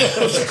something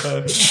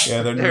else.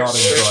 Yeah, they're not enjoying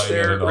it at all.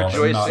 They're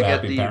rejoicing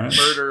at the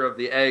murder of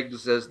the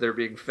eggs as they're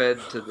being fed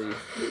to the...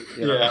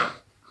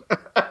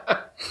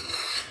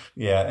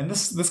 Yeah, and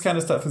this kind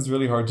of stuff is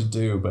really hard to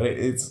do, but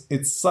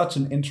it's such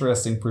an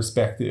interesting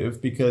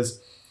perspective because...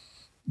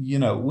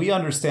 we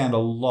understand a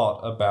lot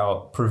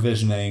about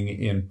provisioning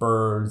in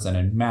birds and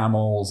in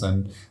mammals,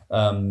 and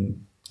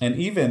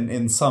even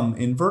in some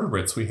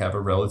invertebrates, we have a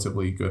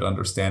relatively good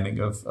understanding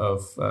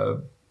of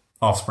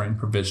offspring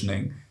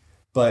provisioning.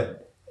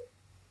 But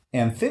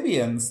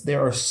amphibians, there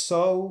are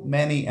so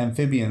many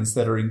amphibians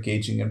that are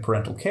engaging in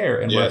parental care,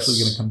 and we're actually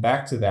going to come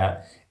back to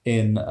that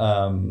in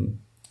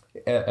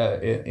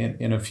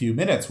a few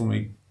minutes when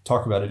we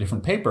talk about a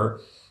different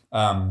paper.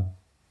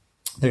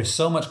 There's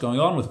so much going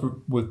on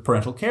with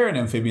parental care in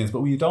amphibians, but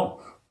we don't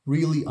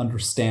really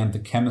understand the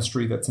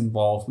chemistry that's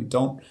involved. We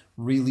don't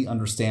really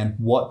understand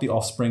what the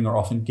offspring are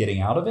often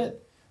getting out of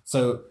it.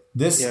 So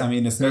this,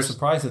 it's no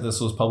surprise that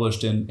this was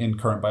published in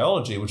Current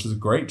Biology, which is a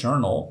great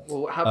journal,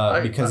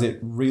 because it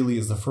really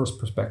is the first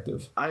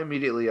perspective. I'm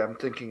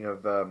thinking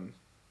of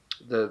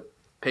the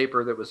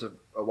paper that was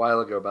a while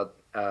ago about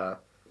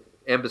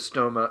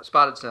ambystoma,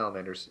 spotted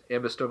salamanders,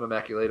 Ambystoma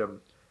maculatum,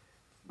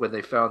 when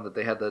they found that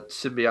they had the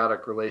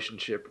symbiotic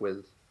relationship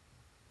with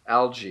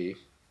algae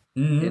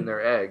in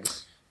their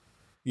eggs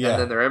and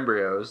then their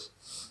embryos.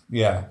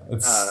 Yeah,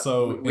 it's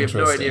so we have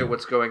no idea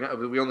what's going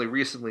on. We only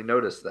recently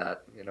noticed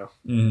that,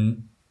 Mm-hmm.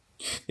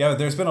 Yeah,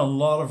 there's been a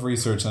lot of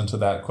research into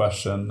that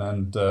question,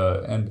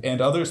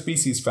 and other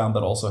species found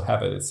that also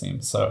have it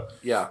seems. So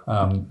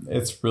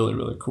it's really,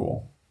 really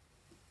cool.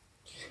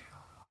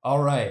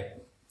 All right.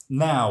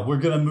 Now we're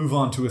going to move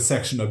on to a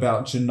section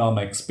about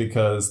genomics,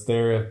 because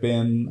there have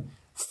been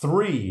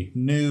 3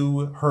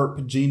 new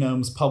herp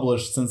genomes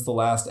published since the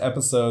last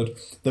episode.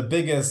 The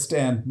biggest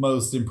and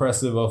most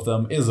impressive of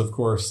them is, of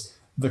course,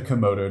 the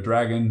Komodo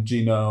dragon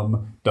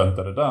genome.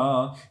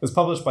 It was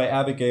published by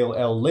Abigail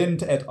L.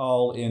 Lind et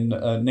al. In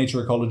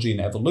Nature, Ecology,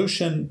 and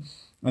Evolution.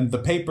 And the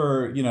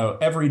paper,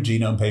 every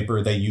genome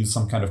paper, they use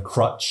some kind of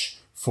crutch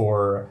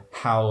for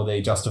how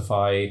they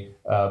justify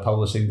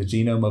publishing the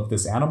genome of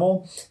this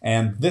animal.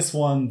 And this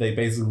one, they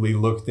basically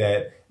looked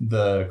at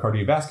the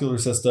cardiovascular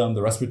system,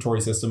 the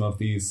respiratory system of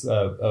these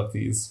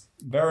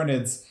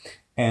varanids,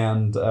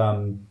 and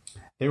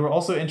they were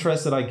also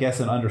interested, I guess,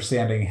 in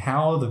understanding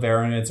how the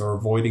varanids are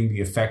avoiding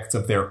the effects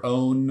of their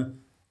own,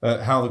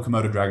 how the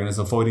Komodo dragon is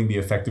avoiding the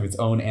effect of its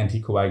own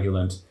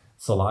anticoagulant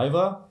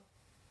saliva.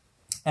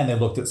 And they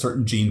looked at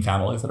certain gene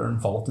families that are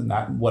involved in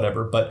that and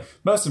whatever. But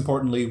most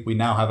importantly, we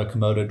now have a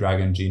Komodo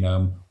dragon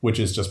genome, which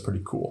is just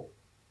pretty cool.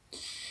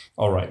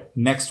 All right,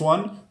 next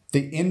one,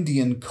 the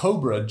Indian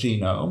cobra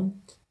genome.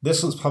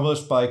 This was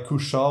published by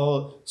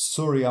Kushal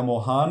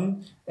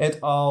Suryamohan et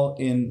al.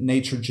 In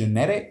Nature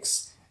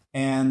Genetics.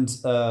 And,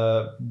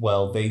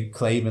 they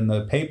claim in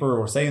the paper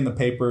or say in the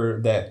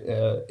paper that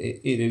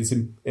it is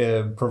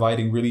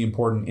providing really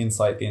important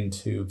insight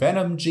into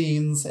venom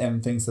genes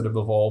and things that have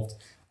evolved,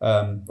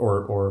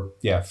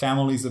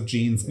 families of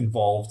genes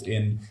involved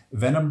in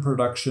venom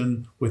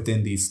production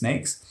within these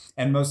snakes.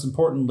 And most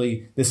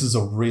importantly, this is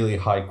a really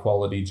high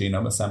quality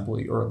genome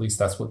assembly, or at least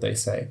that's what they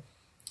say.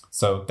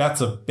 So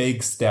that's a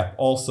big step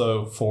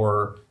also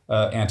for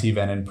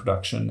anti-venom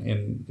production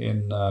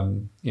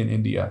in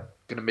India.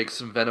 Gonna make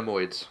some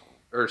venomoids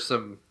or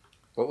some,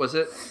 what was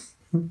it?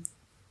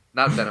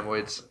 Not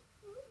venomoids.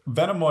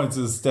 Venomoids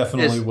is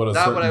definitely what a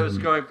not what I was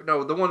going for.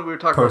 No, the one we were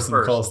talking about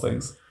first. Calls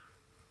things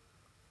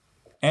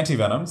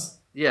antivenoms.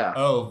 Yeah.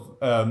 Oh,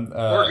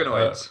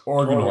 organoids.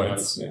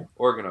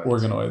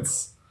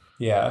 Organoids.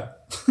 Yeah.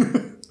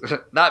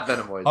 Not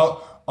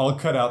venomoids. I'll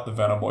cut out the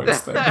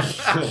venomoids thing.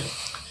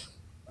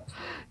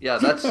 Yeah,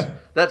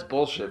 that's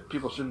bullshit.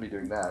 People shouldn't be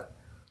doing that.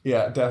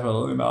 Yeah,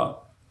 definitely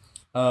not.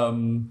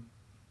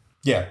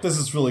 This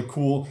is really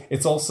cool.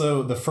 It's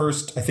also the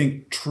first, I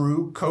think,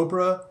 true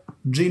cobra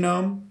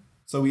genome.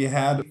 So we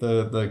had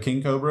the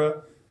king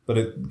cobra,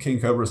 but king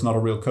cobra is not a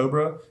real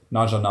cobra.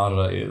 Naja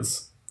Naja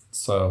is.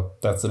 So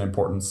that's an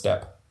important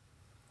step.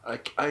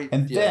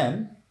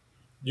 Then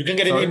you can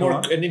get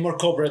any more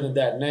cobra than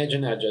that. Naja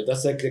Naja.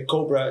 That's like the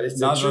cobra.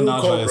 It's the Naja true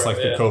Naja cobra. is like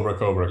the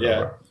cobra.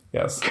 Yeah.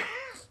 Yes.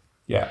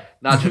 Yeah.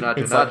 Naja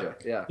Naja Naja.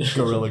 Yeah.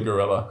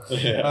 Gorilla.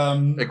 Yeah.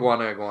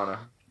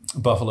 Iguana.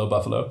 Buffalo.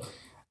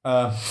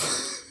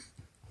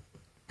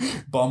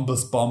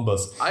 Bombus.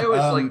 I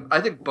always I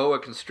think boa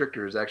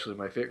constrictor is actually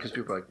my favorite because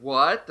people are like,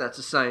 what? That's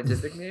a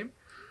scientific name?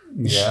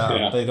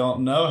 Yeah, they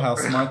don't know how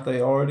smart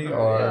they already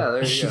are. Yeah,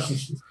 there you go.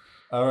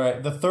 All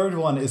right, the third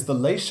one is the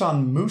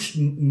Leishon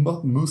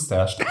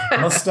mustached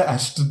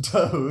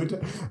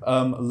toad,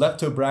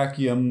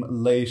 Leptobrachium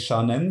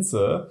leishonense,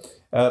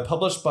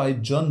 published by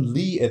Jun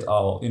Lee et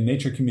al. In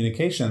Nature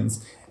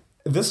Communications.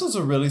 This was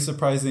a really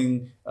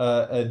surprising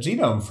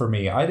genome for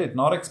me. I did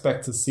not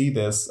expect to see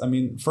this. I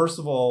mean, first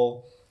of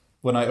all,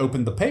 when I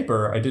opened the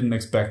paper, I didn't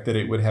expect that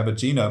it would have a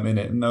genome in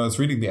it. And I was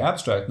reading the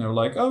abstract, and they were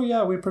like, oh,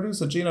 yeah, we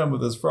produce a genome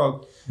with this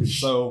frog.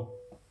 So,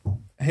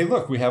 hey,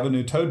 look, we have a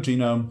new toad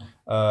genome.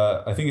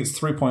 I think it's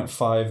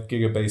 3.5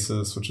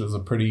 gigabases, which is a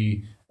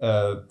pretty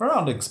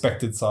around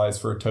expected size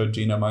for a toad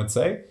genome, I'd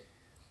say.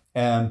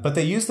 But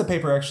they used the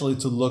paper actually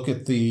to look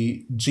at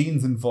the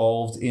genes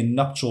involved in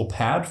nuptial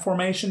pad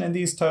formation in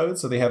these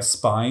toads. So they have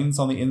spines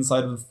on the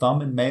inside of the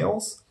thumb in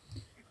males,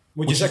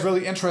 which is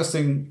really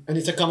interesting. And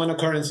it's a common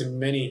occurrence in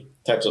many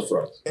types of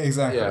frogs.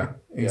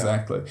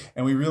 Exactly.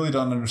 And we really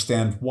don't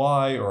understand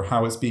why or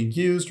how it's being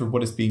used or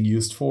what it's being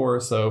used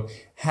for. So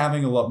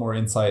having a lot more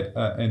insight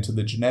into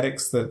the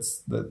genetics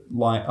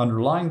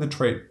underlying the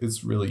trait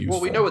is really useful.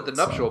 Well, we know what the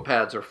nuptial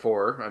pads are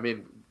for. I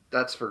mean,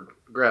 that's for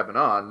grabbing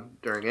on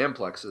during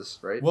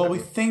amplexes, right? Well, we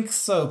think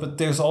so, but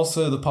there's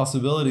also the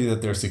possibility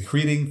that they're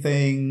secreting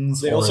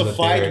things. They also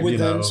fight with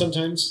them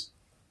sometimes.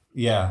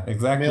 Yeah,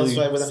 exactly. Males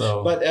fight with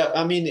them. But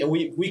I mean,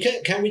 we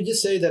can we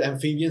just say that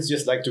amphibians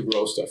just like to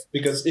grow stuff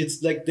because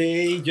it's like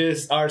they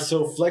just are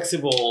so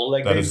flexible.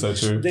 Like that is so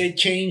true. They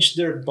change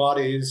their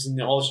bodies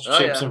in all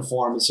shapes and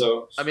forms.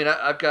 So I mean,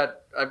 I've got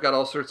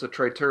all sorts of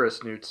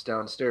Triturus newts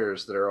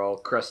downstairs that are all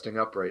cresting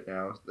up right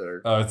now.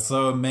 Oh, it's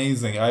so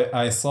amazing!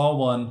 I saw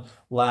one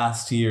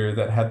last year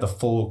that had the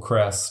full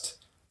crest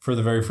for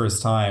the very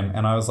first time,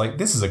 and I was like,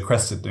 this is a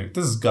crested newt.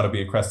 This has got to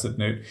be a crested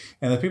newt.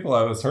 And the people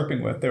I was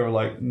herping with, they were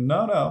like,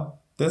 no,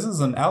 this is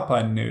an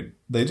alpine newt.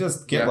 They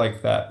just get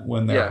like that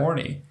when they're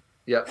horny.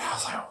 Yeah. I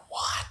was like,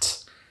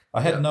 what?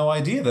 I had no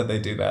idea that they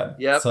do that.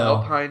 Yeah,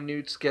 alpine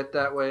newts get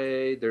that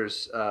way.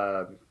 There's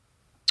a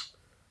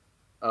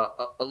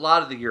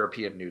lot of the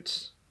European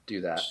newts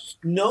do that.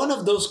 None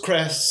of those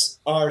crests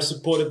are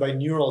supported by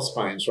neural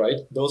spines, right?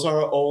 Those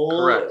are all...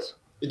 Correct.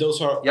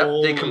 Those are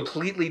all... they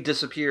completely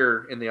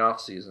disappear in the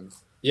off season.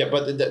 Yeah,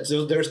 but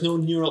so there's no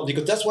neural...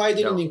 Because that's why I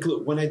didn't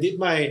include... When I did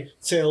my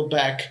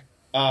tailback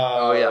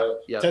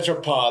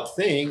tetrapod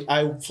thing,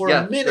 a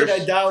minute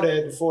I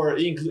doubted about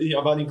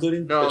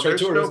including the Triturus.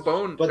 There's no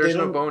bone. But there's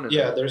no bone in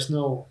there. There's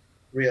no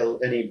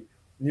any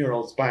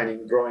neural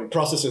spining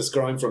processes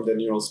growing from the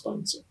neural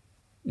spine. So.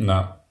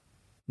 No.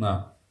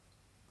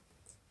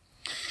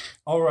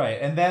 All right,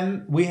 and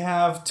then we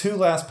have two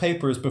last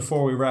papers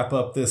before we wrap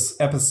up this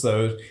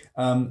episode.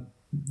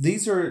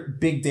 These are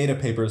big data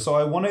papers, so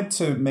I wanted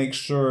to make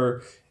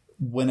sure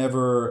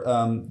whenever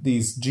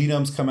these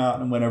genomes come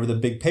out and whenever the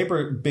big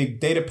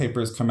data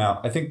papers come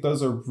out, I think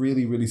those are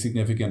really, really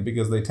significant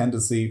because they tend to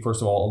see,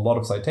 first of all, a lot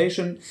of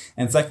citation,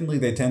 and secondly,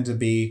 they tend to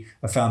be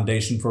a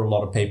foundation for a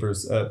lot of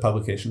papers,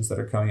 publications that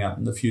are coming out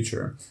in the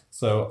future.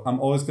 So I'm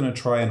always going to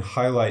try and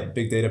highlight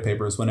big data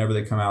papers whenever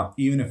they come out,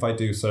 even if I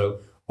do so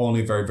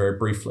only very, very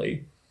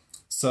briefly.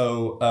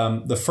 So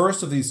the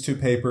first of these two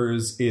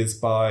papers is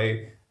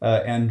by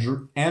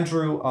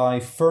Andrew I.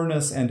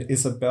 Furness and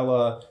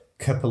Isabella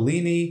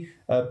Capellini,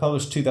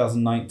 published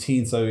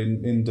 2019, so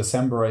in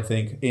December, I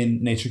think,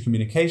 in Nature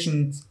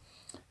Communications.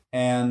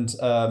 And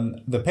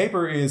the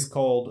paper is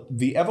called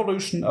The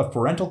Evolution of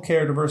Parental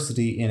Care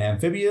Diversity in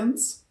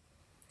Amphibians.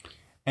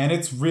 And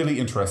it's really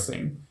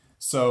interesting.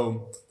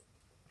 So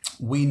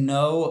we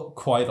know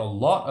quite a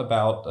lot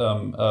about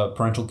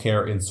parental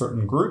care in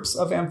certain groups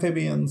of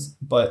amphibians,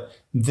 but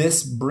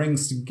this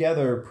brings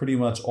together pretty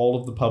much all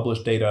of the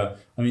published data.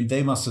 I mean,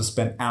 they must have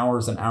spent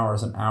hours and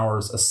hours and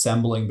hours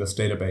assembling this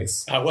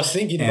database. I was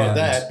thinking about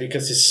that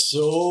because it's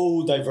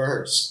so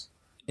diverse.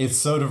 It's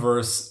so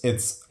diverse.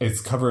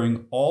 It's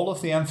covering all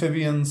of the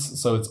amphibians,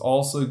 so it's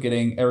also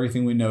getting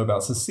everything we know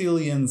about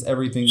caecilians,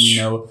 everything we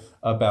know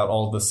about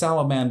all the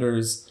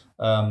salamanders,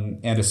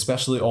 and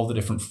especially all the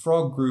different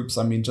frog groups.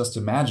 I mean, just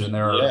imagine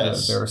there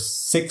are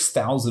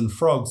 6,000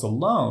 frogs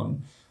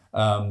alone,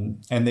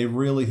 and they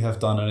really have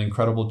done an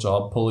incredible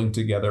job pulling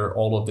together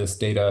all of this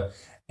data,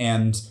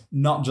 and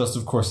not just,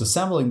 of course,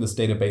 assembling this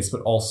database,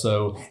 but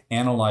also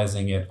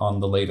analyzing it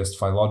on the latest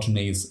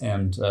phylogenies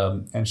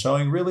and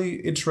showing really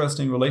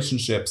interesting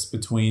relationships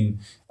between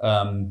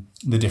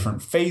the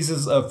different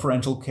phases of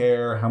parental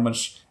care, how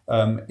much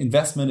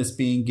investment is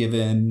being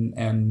given,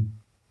 and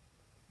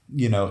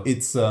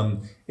it's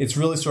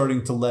really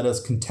starting to let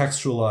us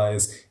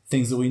contextualize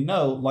things that we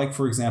know, like,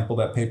 for example,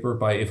 that paper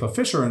by Eva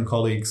Fischer and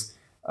colleagues.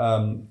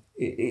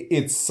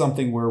 It's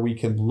something where we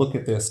can look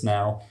at this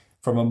now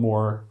from a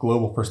more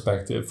global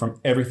perspective, from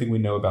everything we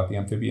know about the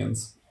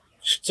amphibians,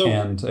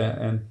 and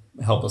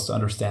help us to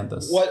understand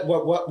this. What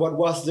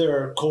was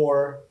their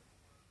core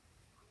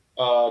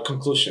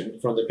conclusion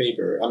from the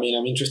paper? I mean,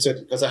 I'm interested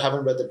because I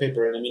haven't read the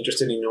paper, and I'm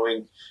interested in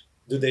knowing,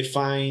 did they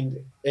find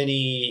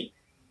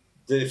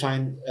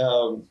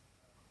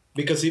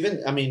because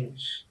even, I mean,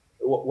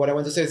 what I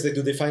want to say is that,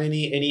 do they find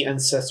any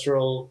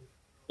ancestral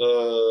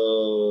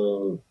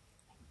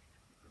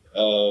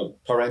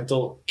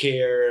parental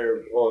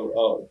care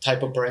or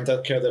type of parental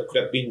care that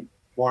could have been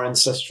more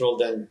ancestral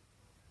than,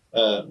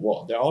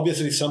 there are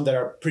obviously some that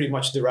are pretty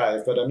much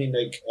derived, but I mean,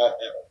 like,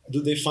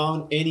 do they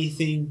found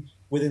anything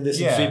within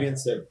this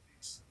amphibians that?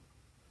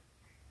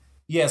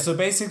 Yeah, so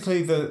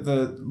basically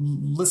the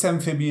Lis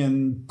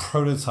amphibian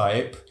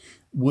prototype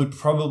would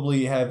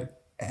probably have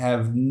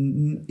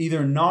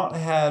either not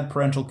had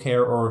parental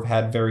care or have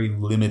had very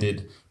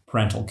limited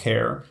parental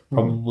care,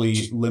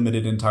 probably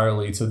limited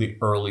entirely to the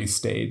early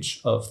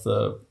stage of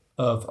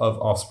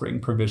offspring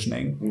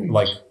provisioning,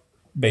 like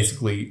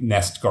basically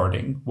nest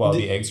guarding while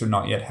the eggs are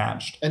not yet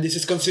hatched. And this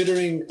is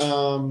considering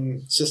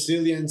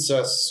caecilians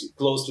as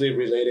closely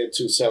related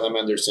to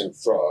salamanders and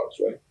frogs,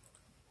 right?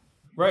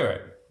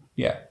 Right.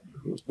 Yeah.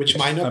 Which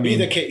might not be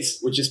the case,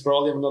 which is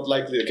probably not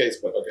likely the case,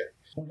 but okay.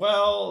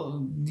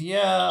 Well,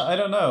 yeah, I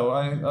don't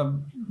know.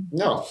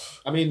 No,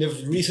 I mean, the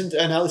recent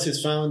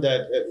analysis found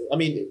that,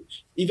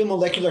 even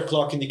molecular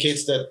clock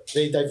indicates that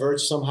they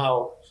diverged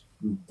somehow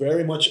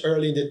very much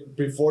early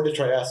before the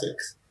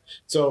Triassics.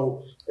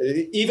 So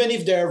even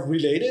if they're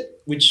related,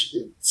 which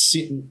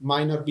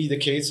might not be the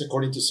case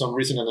according to some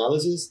recent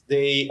analysis,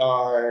 they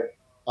are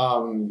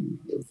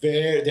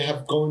they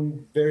have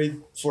gone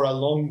for a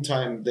long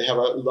time. They have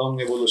a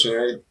long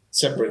evolutionary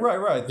separate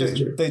right.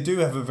 They do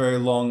have a very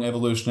long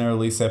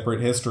evolutionarily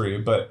separate history,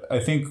 but I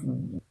think,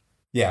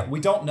 we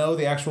don't know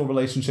the actual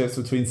relationships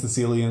between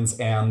caecilians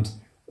and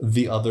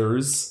the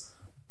others,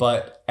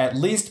 but at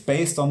least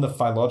based on the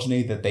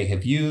phylogeny that they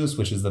have used,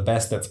 which is the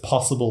best that's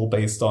possible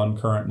based on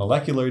current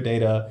molecular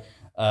data,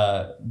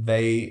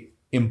 they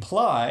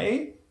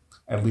imply,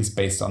 at least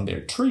based on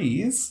their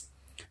trees,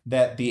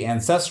 that the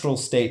ancestral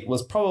state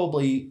was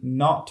probably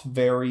not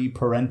very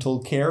parental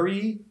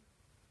care-y,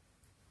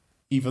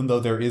 even though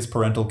there is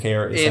parental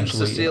care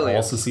essentially in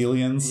all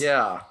caecilians.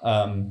 Yeah.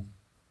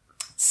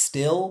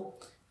 Still,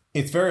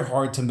 it's very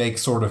hard to make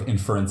sort of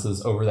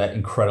inferences over that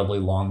incredibly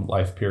long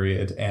life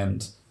period.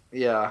 And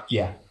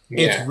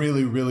it's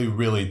really, really,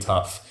 really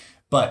tough.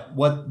 But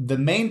what the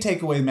main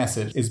takeaway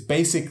message is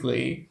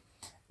basically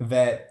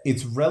that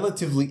it's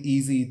relatively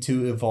easy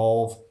to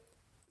evolve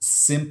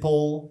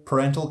simple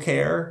parental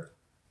care,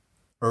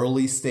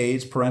 early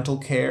stage parental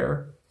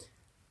care.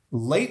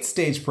 Late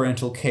stage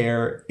parental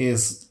care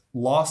is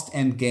lost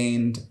and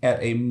gained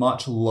at a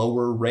much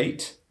lower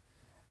rate,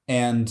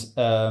 and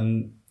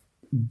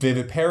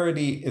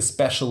viviparity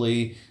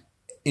especially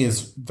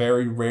is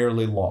very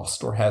rarely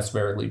lost, or has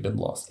rarely been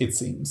lost, it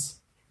seems.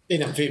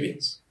 In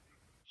amphibians.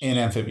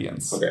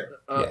 Okay.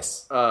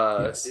 Yes.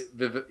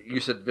 You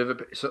said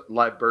so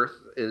live birth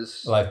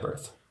is... Live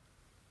birth.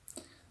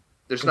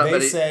 There's not they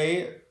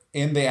say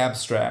in the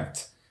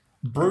abstract,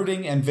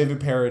 brooding and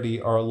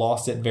viviparity are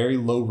lost at very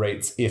low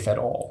rates, if at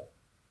all.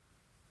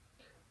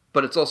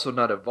 But it's also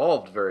not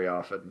evolved very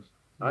often.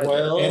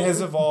 Well, it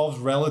has evolved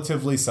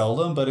relatively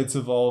seldom, but it's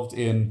evolved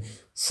in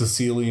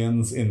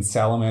caecilians, in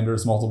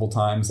salamanders multiple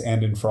times,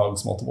 and in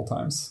frogs multiple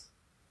times.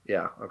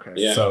 Yeah, okay.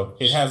 Yeah. So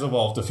it has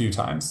evolved a few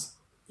times.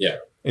 Yeah.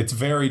 It's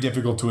very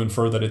difficult to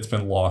infer that it's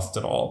been lost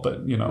at all,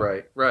 but,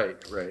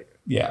 Right.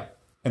 Yeah.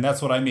 And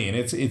that's what I mean.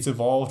 It's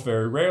evolved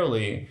very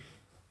rarely,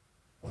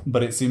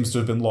 but it seems to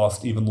have been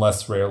lost even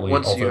less rarely,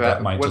 once you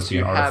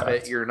have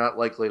it, you're not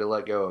likely to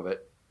let go of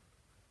it.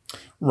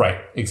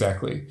 Right,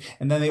 exactly.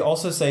 And then they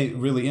also say,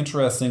 really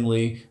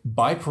interestingly,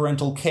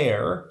 biparental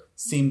care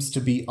seems to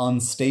be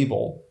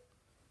unstable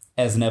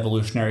as an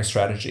evolutionary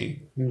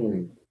strategy,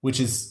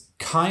 which is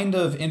kind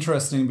of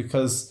interesting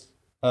because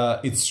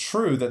it's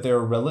true that there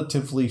are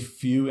relatively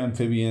few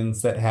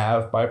amphibians that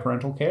have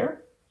biparental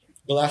care.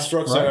 Glass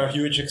frogs are a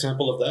huge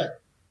example of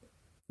that.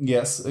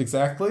 Yes,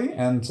 exactly.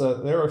 And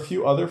there are a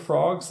few other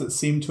frogs that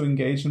seem to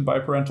engage in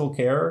biparental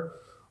care.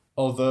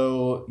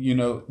 Although,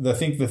 the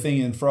thing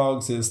in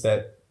frogs is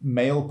that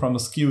male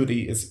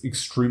promiscuity is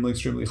extremely,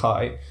 extremely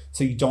high.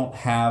 So you don't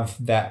have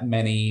that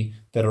many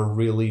that are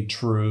really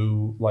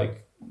true,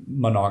 like,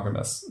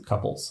 monogamous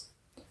couples.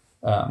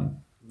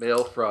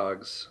 Male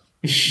frogs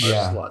are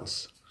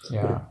sluts.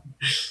 Yeah.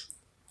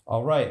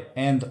 All right.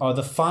 And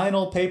the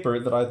final paper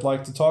that I'd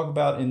like to talk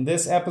about in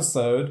this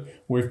episode,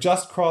 we've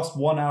just crossed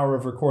 1 hour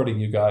of recording,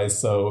 you guys.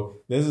 So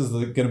this is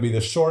going to be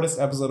the shortest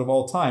episode of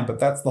all time, but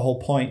that's the whole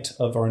point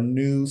of our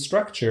new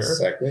structure.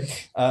 Exactly.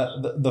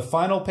 The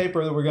final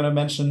paper that we're going to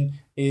mention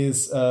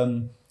is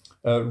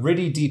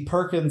Riddy D.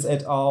 Perkins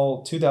et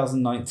al.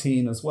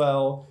 2019 as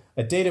well,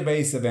 a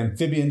database of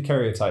amphibian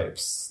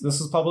karyotypes. This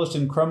was published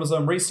in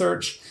Chromosome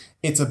Research.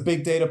 It's a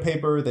big data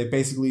paper. They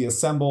basically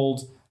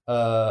assembled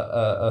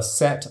a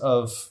set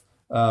of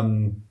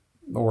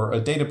or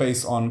a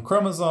database on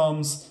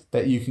chromosomes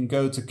that you can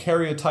go to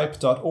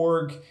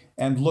karyotype.org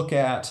and look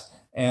at,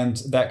 and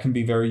that can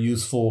be very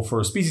useful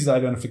for species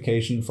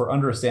identification, for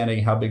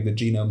understanding how big the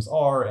genomes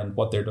are and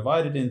what they're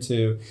divided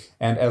into.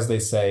 And as they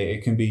say,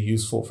 it can be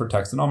useful for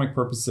taxonomic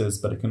purposes,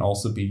 but it can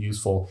also be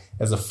useful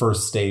as a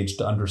first stage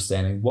to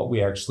understanding what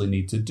we actually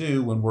need to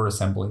do when we're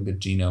assembling the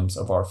genomes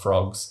of our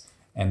frogs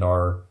and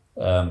our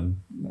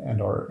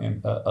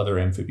other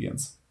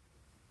amphibians.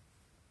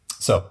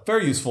 So,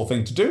 very useful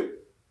thing to do.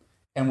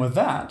 And with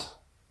that,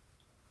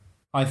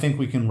 I think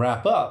we can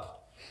wrap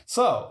up.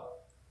 So,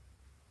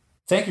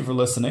 thank you for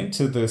listening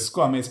to the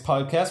Squamates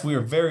podcast. We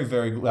are very,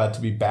 very glad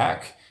to be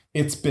back.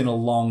 It's been a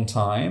long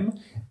time.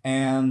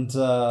 And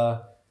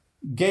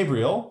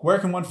Gabriel, where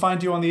can one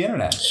find you on the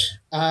internet?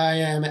 I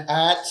am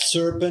at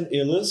Serpent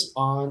Illus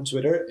on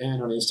Twitter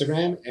and on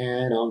Instagram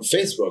and on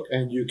Facebook.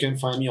 And you can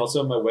find me also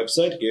on my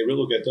website,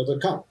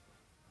 GabrielUgueto.com.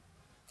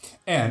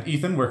 And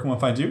Ethan, where can one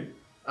find you?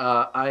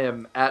 I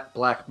am at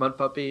Black Mud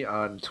Puppy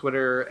on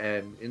Twitter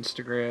and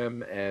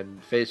Instagram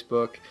and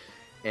Facebook.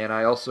 And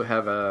I also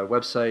have a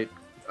website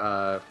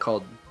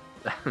called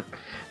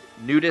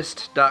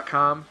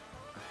nudist.com,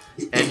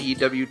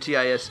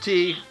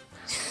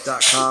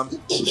 NEWTIST.com.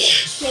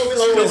 It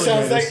will always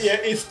sounds like,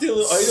 it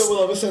will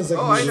always sounds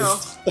like I know.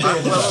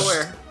 I'm well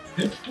aware.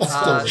 Still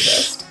the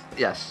best.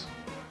 Yes.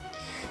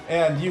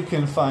 And you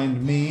can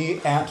find me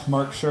at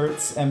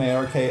MarkScherz,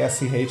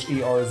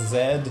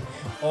 MarkScherz,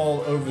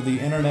 all over the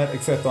internet,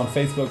 except on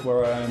Facebook,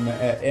 where I'm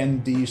at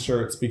ND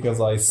Shirts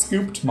because I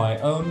scooped my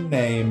own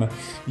name.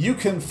 You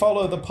can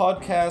follow the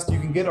podcast. You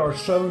can get our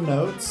show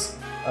notes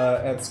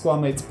at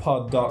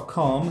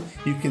squamatespod.com.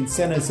 You can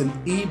send us an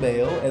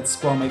email at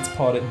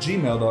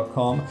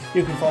squamatespod@gmail.com.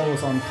 You can follow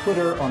us on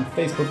Twitter, on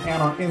Facebook,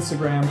 and on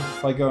Instagram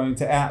by going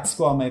to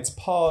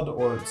 @squamatespod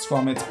or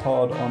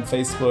squamatespod on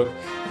Facebook.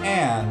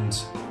 And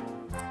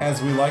as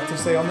we like to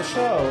say on the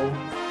show,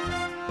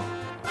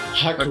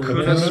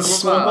 Hakuna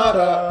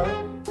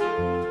Squamata.